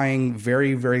flying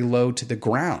very, very low to the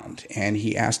ground. And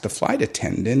he asked the flight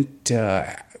attendant,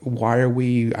 why are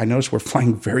we, I noticed we're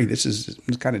flying this is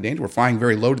kind of dangerous. We're flying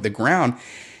very low to the ground.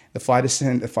 The flight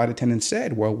attendant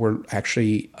said, well, we're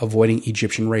actually avoiding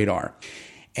Egyptian radar.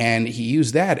 And he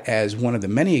used that as one of the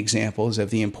many examples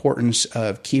of the importance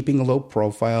of keeping a low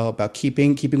profile, about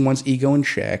keeping one's ego in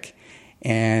check.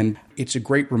 And it's a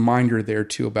great reminder there,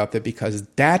 too, about that, because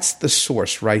that's the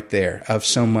source right there of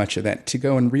so much of that, to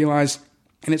go and realize.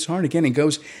 And it's hard. Again, it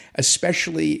goes,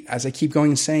 especially as I keep going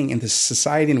and saying, in the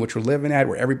society in which we're living at,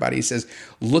 where everybody says,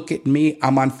 look at me,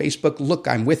 I'm on Facebook, look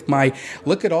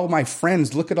at all my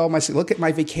friends, look at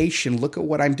my vacation, look at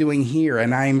what I'm doing here.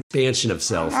 And I'm expansion of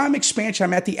self. I'm at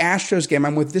the Astros game.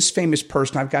 I'm with this famous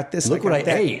person. I've got this. Look what I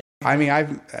ate. I mean,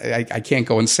 I can't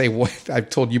go and say what I've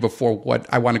told you before, what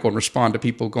I want to go and respond to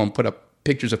people, go and put up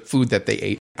pictures of food that they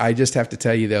ate. I just have to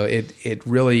tell you, though, it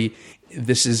really,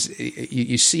 this is,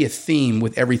 you see a theme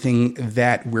with everything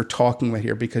that we're talking about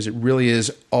here, because it really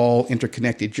is all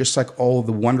interconnected, just like all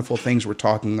the wonderful things we're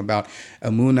talking about,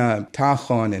 Emunah,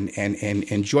 Tachon,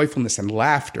 and joyfulness and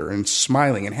laughter and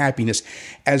smiling and happiness,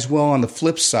 as well on the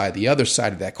flip side, the other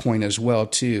side of that coin as well,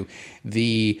 too,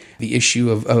 the issue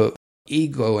of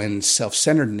ego and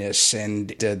self-centeredness and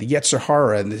the Yetzer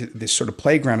Hara and this sort of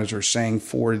playground, as we're saying,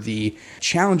 for the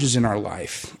challenges in our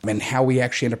life and how we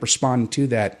actually end up responding to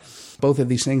that. Both of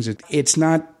these things, it's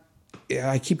not,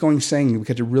 I keep going saying,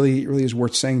 because it really, really is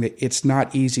worth saying, that it's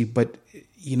not easy, but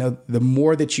you know, the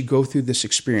more that you go through this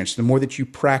experience, the more that you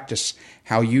practice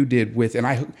how you did with, and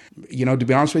I, you know, to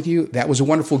be honest with you, that was a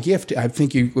wonderful gift. I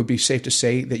think it would be safe to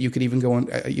say that you could even go on,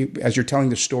 as you're telling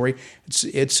the story,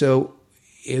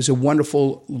 is a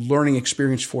wonderful learning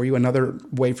experience for you, another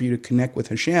way for you to connect with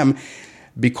Hashem,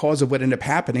 because of what ended up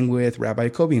happening with Rabbi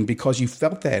Jacobi, and because you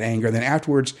felt that anger. Then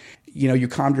afterwards, you know, you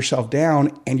calmed yourself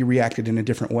down and you reacted in a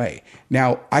different way.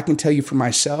 Now, I can tell you for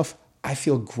myself, I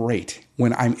feel great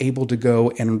when I'm able to go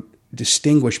and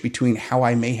distinguish between how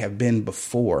I may have been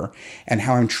before and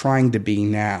how I'm trying to be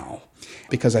now,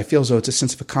 because I feel as though it's a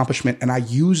sense of accomplishment. And I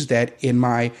use that in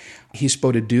my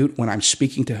hisbodedut when I'm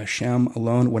speaking to Hashem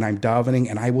alone, when I'm davening,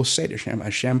 and I will say to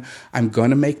Hashem, I'm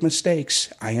going to make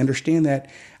mistakes. I understand that.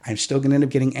 I'm still going to end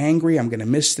up getting angry. I'm going to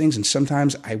miss things. And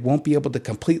sometimes I won't be able to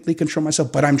completely control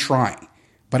myself, but I'm trying.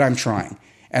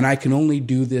 And I can only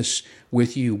do this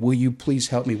with you. Will you please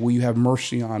help me? Will you have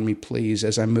mercy on me, please,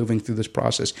 as I'm moving through this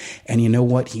process? And you know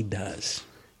what? He does.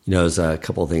 You know, there's a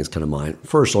couple of things come to mind.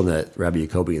 First, on the Rabbi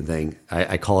Jacobian thing,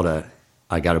 I call it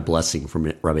I got a blessing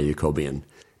from Rabbi Jacobian.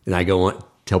 And I go on,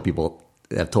 tell people,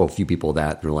 I've told a few people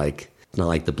that, they're like, it's not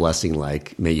like the blessing,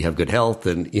 like, may you have good health,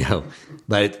 and, you know,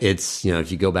 but it's, you know, if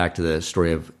you go back to the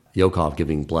story of Yaakov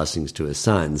giving blessings to his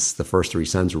sons, the first three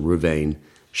sons were Reuven,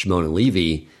 Shimon, and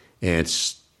Levi, and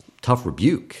it's tough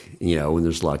rebuke, you know, and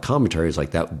there's a lot of commentaries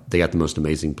like that. They got the most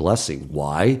amazing blessing.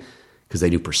 Why? Because they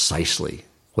knew precisely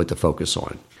what to focus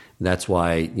on. And that's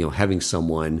why, you know, having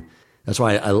someone, that's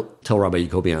why I tell Rabbi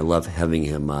Jacobi I love having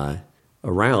him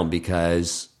around,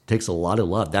 because it takes a lot of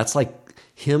love. That's like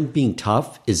him being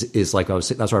tough is like I was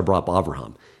saying, that's why I brought up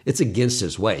Avraham. It's against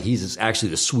his way. He's actually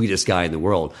the sweetest guy in the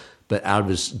world, but out of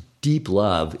his deep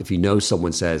love, if he knows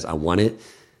someone says, I want it,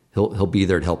 he'll be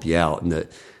there to help you out. And the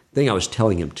thing I was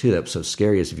telling him too that was so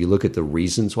scary is if you look at the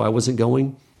reasons why I wasn't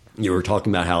going, you were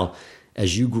talking about how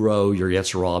as you grow, your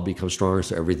Yetzer Hara becomes stronger,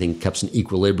 so everything keeps in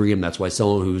equilibrium. That's why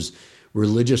someone who's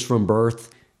religious from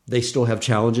birth, they still have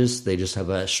challenges. They just have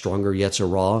a stronger Yetzer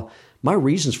Hara. My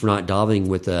reasons for not davening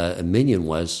with a minion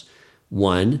was,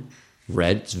 one,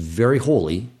 it's very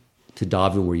holy to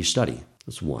daven where you study.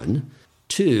 That's one.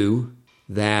 Two,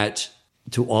 that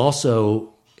to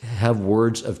also have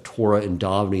words of Torah and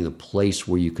davening in the place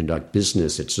where you conduct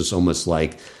business. It's just almost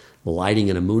like lighting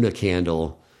an Emunah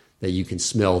candle that you can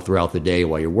smell throughout the day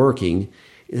while you're working.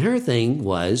 And the other thing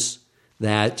was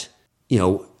that,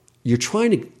 you're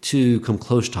trying to come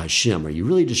close to Hashem. Are you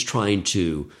really just trying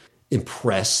to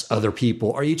impress other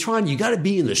people? Are you got to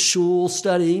be in the shul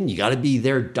studying, you got to be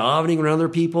there davening around other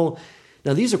people.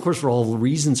 Now, these, of course, were all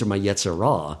reasons of my Yetzer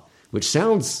Hara, which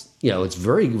sounds, it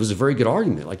was a very good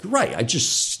argument. Like, right, I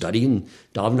just study and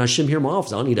daven Hashem here in my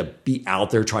office. I don't need to be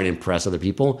out there trying to impress other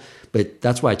people. But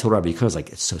that's why I told Rabbi Cohen,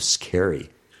 it's so scary.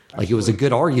 Like, it was a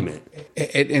good argument.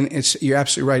 And you're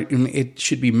absolutely right. And it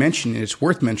should be mentioned, and it's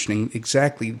worth mentioning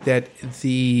exactly, that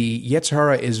the Yetzer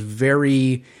Hara is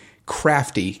very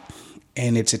crafty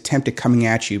in its attempt at coming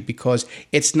at you, because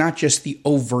it's not just the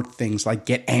overt things like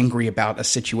get angry about a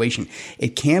situation.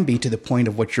 It can be to the point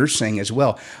of what you're saying as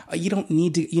well. You don't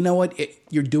need to,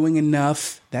 you're doing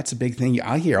enough. That's a big thing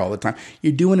I hear all the time.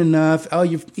 You're doing enough. Oh,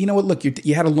 look,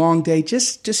 you had a long day.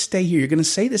 Just stay here. You're going to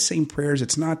say the same prayers.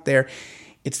 It's not there.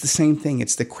 It's the same thing.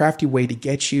 It's the crafty way to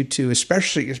get you to,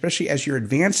 especially as you're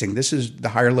advancing. This is the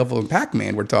higher level of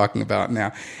Pac-Man we're talking about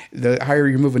now. The higher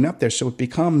you're moving up there, so it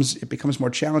becomes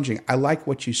more challenging. I like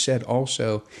what you said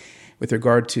also with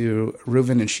regard to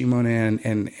Reuven and Shimon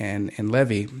and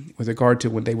Levi, with regard to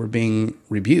when they were being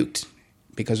rebuked,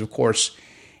 because of course,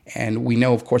 and we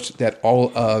know of course that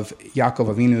all of Yaakov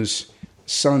Avinu's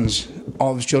sons, all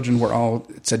of his children were all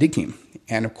tzaddikim.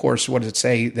 And of course, what does it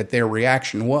say that their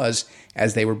reaction was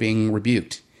as they were being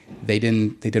rebuked? They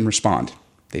didn't respond.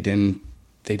 They didn't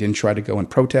try to go and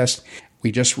protest.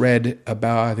 We just read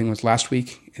about, I think it was last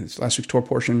week, in last week's Torah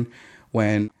portion,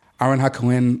 when Aaron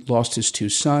HaKohen lost his two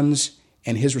sons,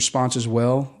 and his response as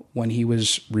well when he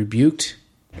was rebuked.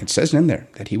 It says in there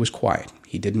that he was quiet.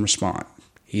 He didn't respond.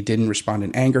 He didn't respond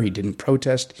in anger. He didn't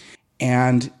protest.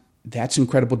 And that's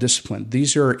incredible discipline.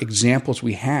 These are examples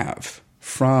we have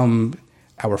from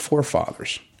our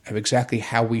forefathers of exactly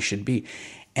how we should be.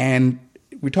 And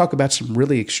we talk about some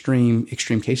really extreme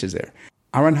cases there.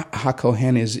 Aaron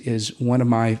HaKohen is one of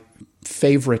my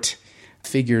favorite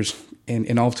figures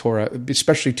in all of Torah,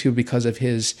 especially too because of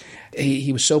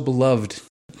he was so beloved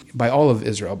by all of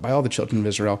Israel, by all the children of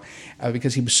Israel,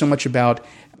 because he was so much about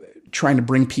trying to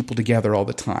bring people together all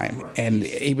the time. Right. And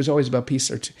he was always about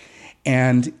peace.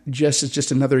 And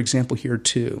just another example here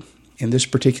too. In this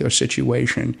particular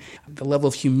situation, the level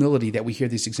of humility that we hear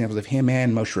these examples of him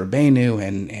and Moshe Rabbeinu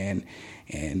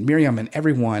and Miriam and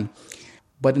everyone,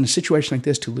 but in a situation like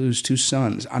this, to lose two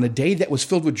sons on a day that was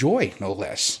filled with joy, no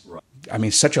less. Right. I mean,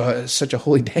 such a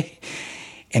holy day,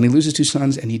 and he loses two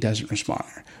sons and he doesn't respond.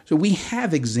 So we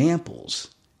have examples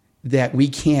that we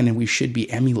can and we should be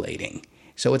emulating.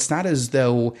 So it's not as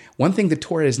though one thing the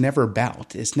Torah is never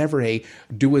about. It's never a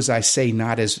do as I say,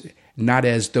 not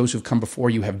as those who've come before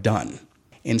you have done.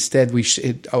 Instead,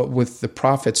 with the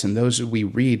prophets and those that we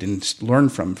read and learn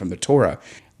from the Torah,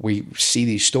 we see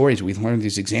these stories, we learn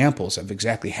these examples of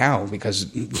exactly how,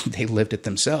 because they lived it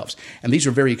themselves. And these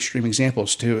are very extreme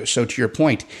examples. So to your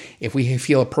point, if we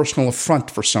feel a personal affront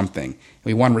for something,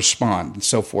 we want to respond and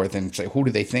so forth and say, who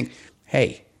do they think?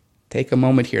 Hey, take a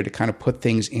moment here to kind of put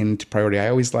things into priority. I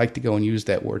always like to go and use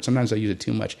that word. Sometimes I use it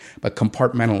too much, but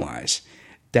compartmentalize.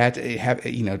 That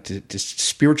to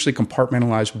spiritually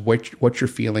compartmentalize what you're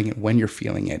feeling and when you're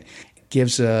feeling it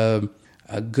gives a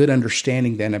good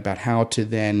understanding then about how to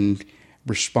then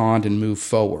respond and move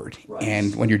forward. Right.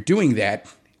 And when you're doing that,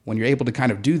 when you're able to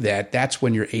kind of do that, that's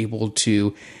when you're able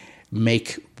to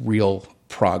make real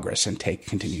progress and take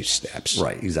continued steps.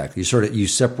 Right, exactly. You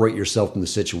separate yourself from the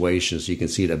situation so you can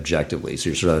see it objectively. So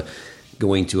you're sort of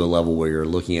going to a level where you're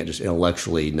looking at just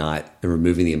intellectually, not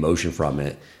removing the emotion from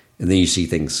it. And then you see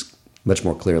things much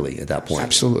more clearly at that point.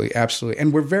 Absolutely, absolutely.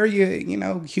 And we're very,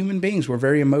 human beings. We're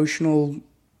very emotional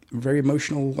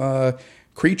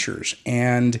creatures.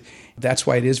 And that's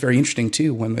why it is very interesting,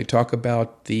 too, when they talk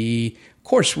about of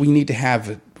course, we need to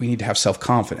have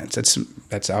self-confidence.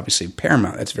 That's obviously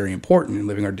paramount. That's very important in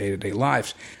living our day-to-day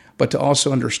lives. But to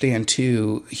also understand,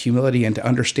 too, humility and to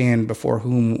understand before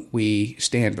whom we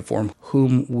stand, before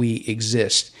whom we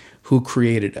exist, who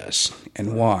created us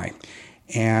and why.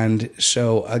 And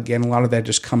so, again, a lot of that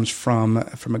just comes from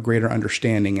a greater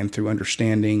understanding, and through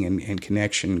understanding and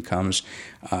connection comes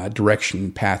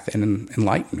direction, path, and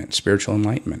enlightenment, spiritual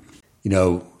enlightenment.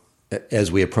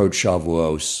 As we approach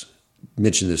Shavuos,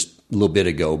 mentioned this a little bit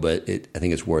ago, but I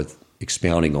think it's worth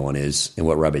expounding on and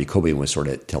what Rabbi Yaakov was sort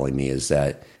of telling me is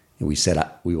that we said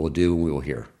we will do and we will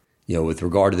hear. With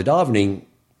regard to the davening,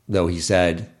 though, he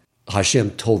said,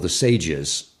 Hashem told the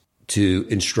sages to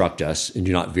instruct us and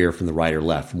do not veer from the right or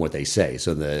left from what they say.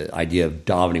 So the idea of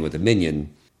davening with a minyan,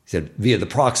 he said, via the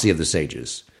proxy of the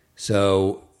sages.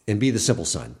 So, and be the simple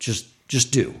son.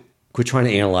 Just do. Quit trying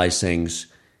to analyze things.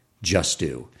 just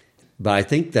do. But I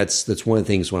think that's one of the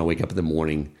things when I wake up in the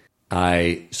morning,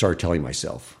 I start telling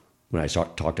myself, when I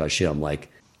start talk to Hashem,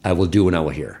 like, I will do and I will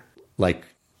hear. Like,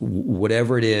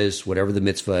 whatever it is, whatever the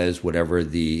mitzvah is, whatever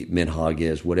the minhag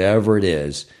is, whatever it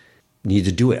is, I need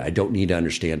to do it. I don't need to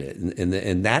understand it.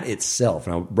 And that itself,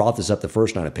 and I brought this up the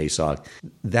first night of Pesach,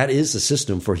 that is the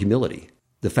system for humility.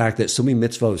 The fact that so many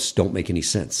mitzvahs don't make any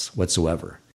sense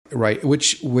whatsoever. Right,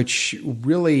 which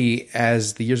really,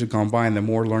 as the years have gone by and the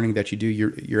more learning that you do,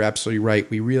 you're absolutely right.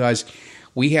 We realize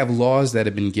we have laws that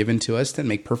have been given to us that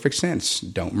make perfect sense.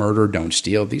 Don't murder, don't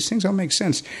steal. These things all make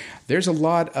sense. There's a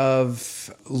lot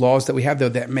of laws that we have, though,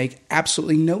 that make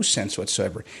absolutely no sense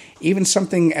whatsoever. Even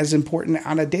something as important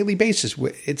on a daily basis.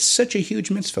 It's such a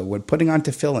huge mitzvah. We're putting on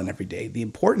tefillin every day. The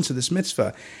importance of this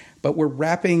mitzvah. But we're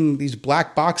wrapping these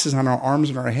black boxes on our arms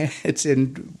and our heads.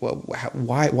 And well,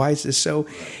 why is this so?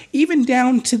 Even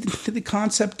down to the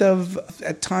concept of,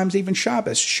 at times, even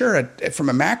Shabbos. Sure, from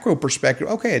a macro perspective,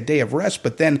 okay, a day of rest.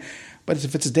 But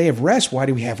if it's a day of rest, why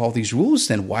do we have all these rules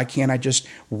then? Why can't I just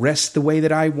rest the way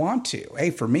that I want to? Hey,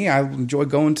 for me, I enjoy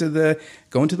going to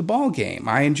the ball game.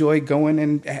 I enjoy going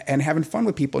and having fun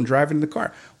with people and driving in the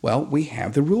car. Well, we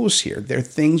have the rules here. They're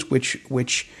things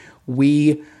which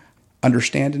we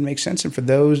understand and make sense. And for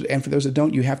those that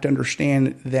don't, you have to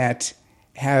understand that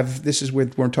this is where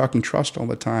we're talking trust all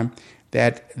the time,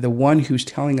 that the one who's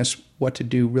telling us what to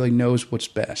do really knows what's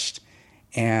best.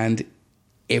 And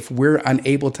if we're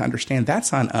unable to understand,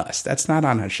 that's on us. That's not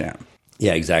on Hashem.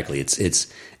 Yeah, exactly. It's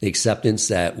the acceptance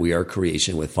that we are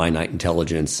creation with finite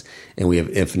intelligence and we have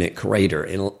infinite creator.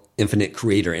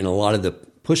 And a lot of the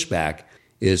pushback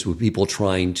is with people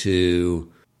trying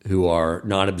to, who are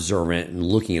not observant and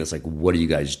looking at us like, what are you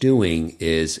guys doing?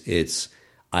 It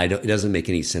doesn't make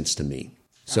any sense to me.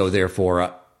 So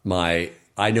therefore,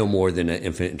 I know more than an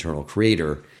infinite internal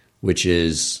creator, which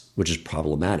is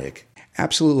problematic.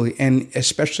 Absolutely, and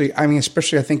especially I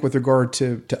think with regard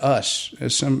to us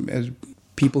as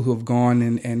people who have gone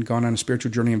and gone on a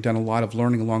spiritual journey and done a lot of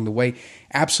learning along the way.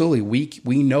 Absolutely,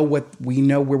 we know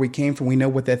where we came from. We know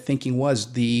what that thinking was.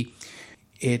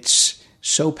 It's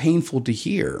so painful to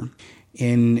hear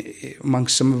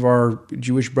amongst some of our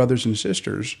Jewish brothers and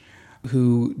sisters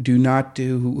who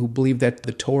who believe that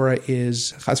the Torah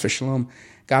is, chas v'shalom,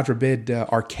 God forbid,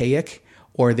 archaic,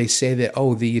 or they say that,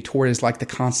 the Torah is like the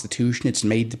Constitution, it's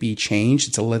made to be changed,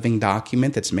 it's a living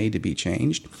document that's made to be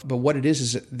changed. But what it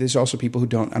is there's also people who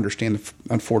don't understand,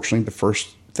 unfortunately, the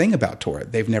first thing about Torah.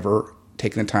 They've never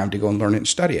taken the time to go and learn it and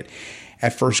study it.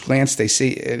 At first glance, they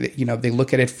see, they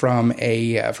look at it from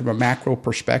a macro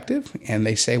perspective, and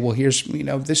they say, well, here's,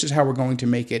 this is how we're going to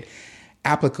make it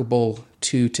applicable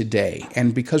to today.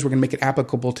 And because we're going to make it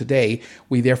applicable today,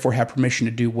 we therefore have permission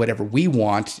to do whatever we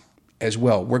want as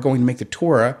well. We're going to make the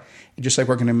Torah, just like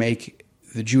we're going to make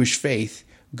the Jewish faith,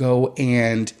 go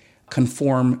and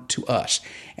conform to us.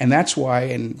 And that's why,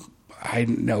 and I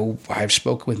know I've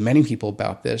spoken with many people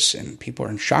about this, and people are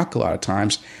in shock a lot of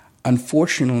times.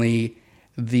 Unfortunately,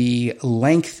 the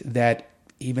length that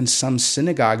even some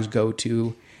synagogues go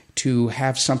to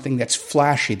have something that's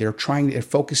flashy. They're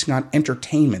focusing on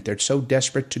entertainment. They're so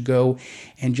desperate to go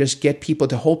and just get people,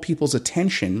 to hold people's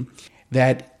attention,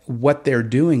 that what they're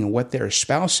doing and what they're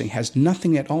espousing has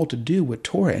nothing at all to do with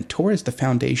Torah. And Torah is the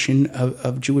foundation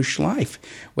of Jewish life.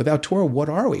 Without Torah, what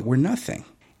are we? We're nothing.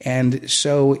 And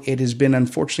so it has been,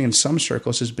 unfortunately, in some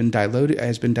circles, has been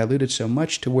diluted so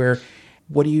much to where,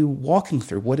 what are you walking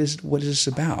through? What is this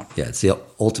about? Yeah, it's the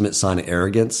ultimate sign of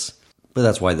arrogance. But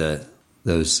that's why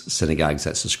those synagogues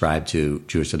that subscribe to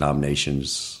Jewish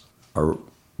denominations are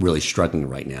really struggling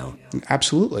right now.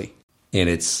 Absolutely. And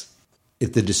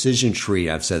if the decision tree,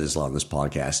 I've said this a lot on this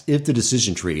podcast, if the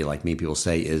decision tree, like many people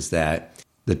say, is that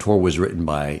the Torah was written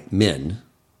by men,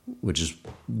 which is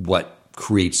what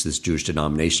creates this Jewish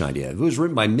denomination idea. If it was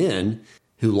written by men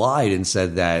who lied and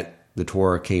said that the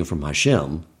Torah came from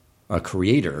Hashem, a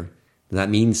creator, then that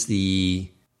means the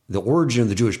origin of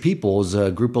the Jewish people is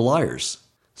a group of liars.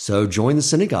 So join the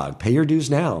synagogue, pay your dues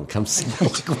now, and come see.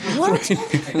 What?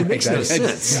 It makes no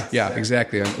sense. Yeah,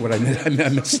 exactly. What I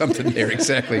missed something there.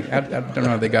 Exactly. I don't know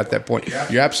how they got that point.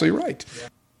 You're absolutely right.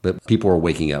 But people are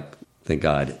waking up, thank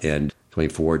God, and coming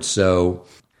forward. So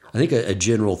I think a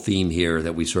general theme here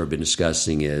that we've sort of been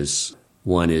discussing is,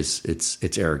 one is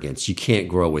it's arrogance. You can't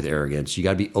grow with arrogance. You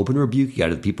got to be open to rebuke. You got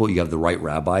to people. You have the right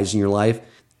rabbis in your life,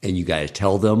 and you got to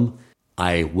tell them,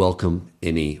 I welcome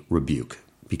any rebuke,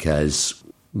 because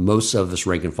most of us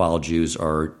rank and file Jews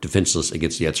are defenseless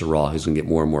against the Yetzer Hara, who's going to get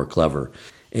more and more clever.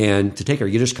 And to take our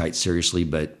Yiddishkeit seriously,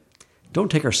 but don't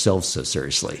take ourselves so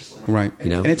seriously. Right.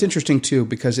 And it's interesting, too,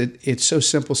 because it's so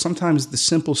simple. Sometimes the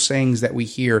simple sayings that we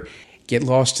hear, get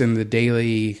lost in the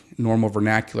daily normal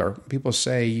vernacular. People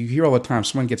say, you hear all the time,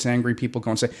 someone gets angry, people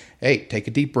go and say, hey, take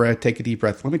a deep breath, take a deep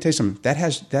breath. Let me tell you something, that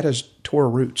has Torah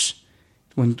roots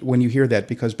when you hear that,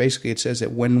 because basically it says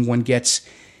that when one gets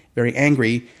very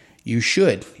angry, you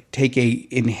should take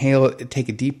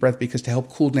a deep breath, because to help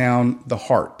cool down the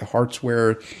heart. The heart's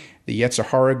where the Yetzer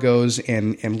Hara goes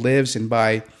and lives, and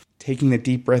by taking the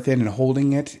deep breath in and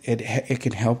holding it, it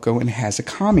can help go and has a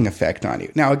calming effect on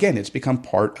you. Now, again, it's become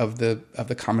part of the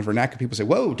common vernacular. People say,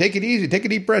 whoa, take it easy, take a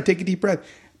deep breath, take a deep breath.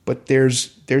 But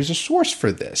there's a source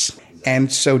for this.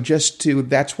 And so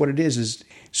that's what it is.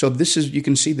 So this is, you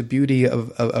can see the beauty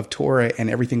of Torah and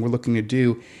everything we're looking to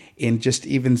do in just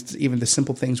even the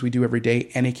simple things we do every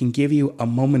day. And it can give you a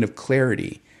moment of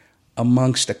clarity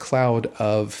amongst a cloud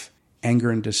of anger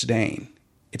and disdain.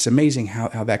 It's amazing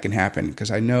how that can happen, because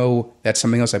I know that's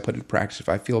something else I put into practice. If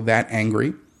I feel that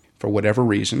angry for whatever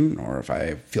reason, or if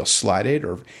I feel slighted,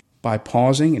 or by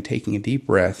pausing and taking a deep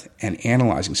breath and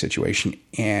analyzing the situation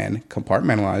and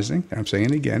compartmentalizing, I'm saying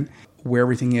it again, where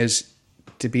everything is,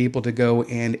 to be able to go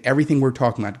and everything we're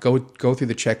talking about, go through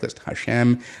the checklist.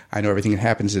 Hashem, I know everything that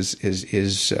happens is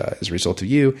as a result of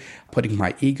you. Putting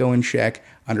my ego in check,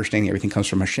 understanding everything comes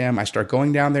from Hashem. I start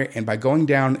going down there, and by going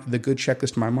down the good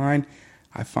checklist in my mind,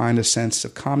 I find a sense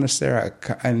of calmness there,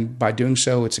 and by doing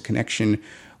so, it's a connection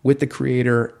with the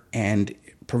Creator and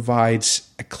provides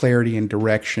a clarity and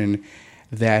direction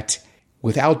that,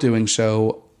 without doing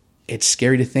so, it's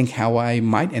scary to think how I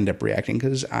might end up reacting,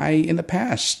 because I, in the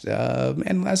past,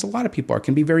 and as a lot of people are,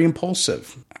 can be very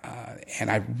impulsive. And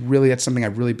that's something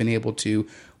I've really been able to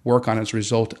work on as a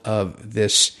result of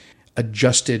this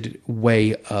adjusted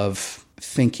way of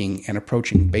thinking and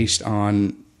approaching based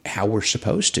on how we're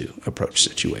supposed to approach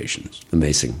situations.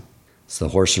 Amazing. It's the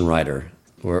horse and rider.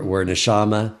 We're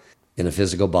neshama in a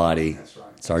physical body. That's right.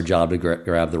 It's our job to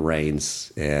grab the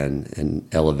reins and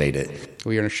elevate it.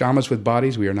 We are neshamas with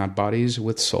bodies. We are not bodies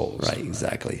with souls. Right,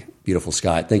 exactly. Beautiful,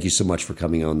 Scott. Thank you so much for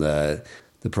coming on the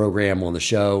program, on the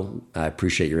show. I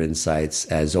appreciate your insights.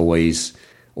 As always,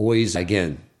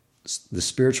 again, the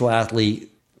spiritual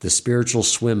athlete, the spiritual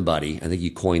swim buddy. I think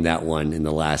you coined that one in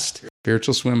the last...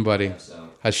 Spiritual swim buddy.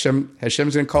 Hashem's going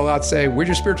to call out and say, where's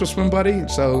your spiritual swim buddy?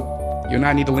 So you and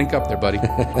I need to link up there, buddy.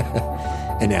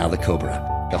 And now the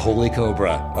Cobra, the Holy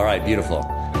Cobra. All right, beautiful.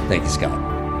 Thank you,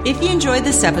 Scott. If you enjoyed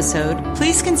this episode,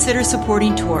 please consider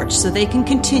supporting Torch so they can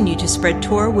continue to spread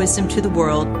Torah wisdom to the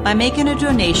world by making a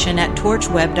donation at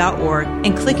torchweb.org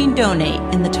and clicking donate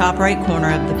in the top right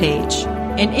corner of the page.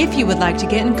 And if you would like to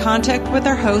get in contact with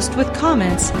our host with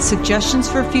comments, suggestions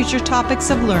for future topics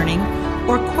of learning,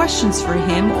 or questions for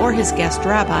him or his guest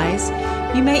rabbis,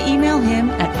 you may email him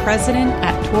at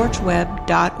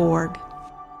president@torchweb.org.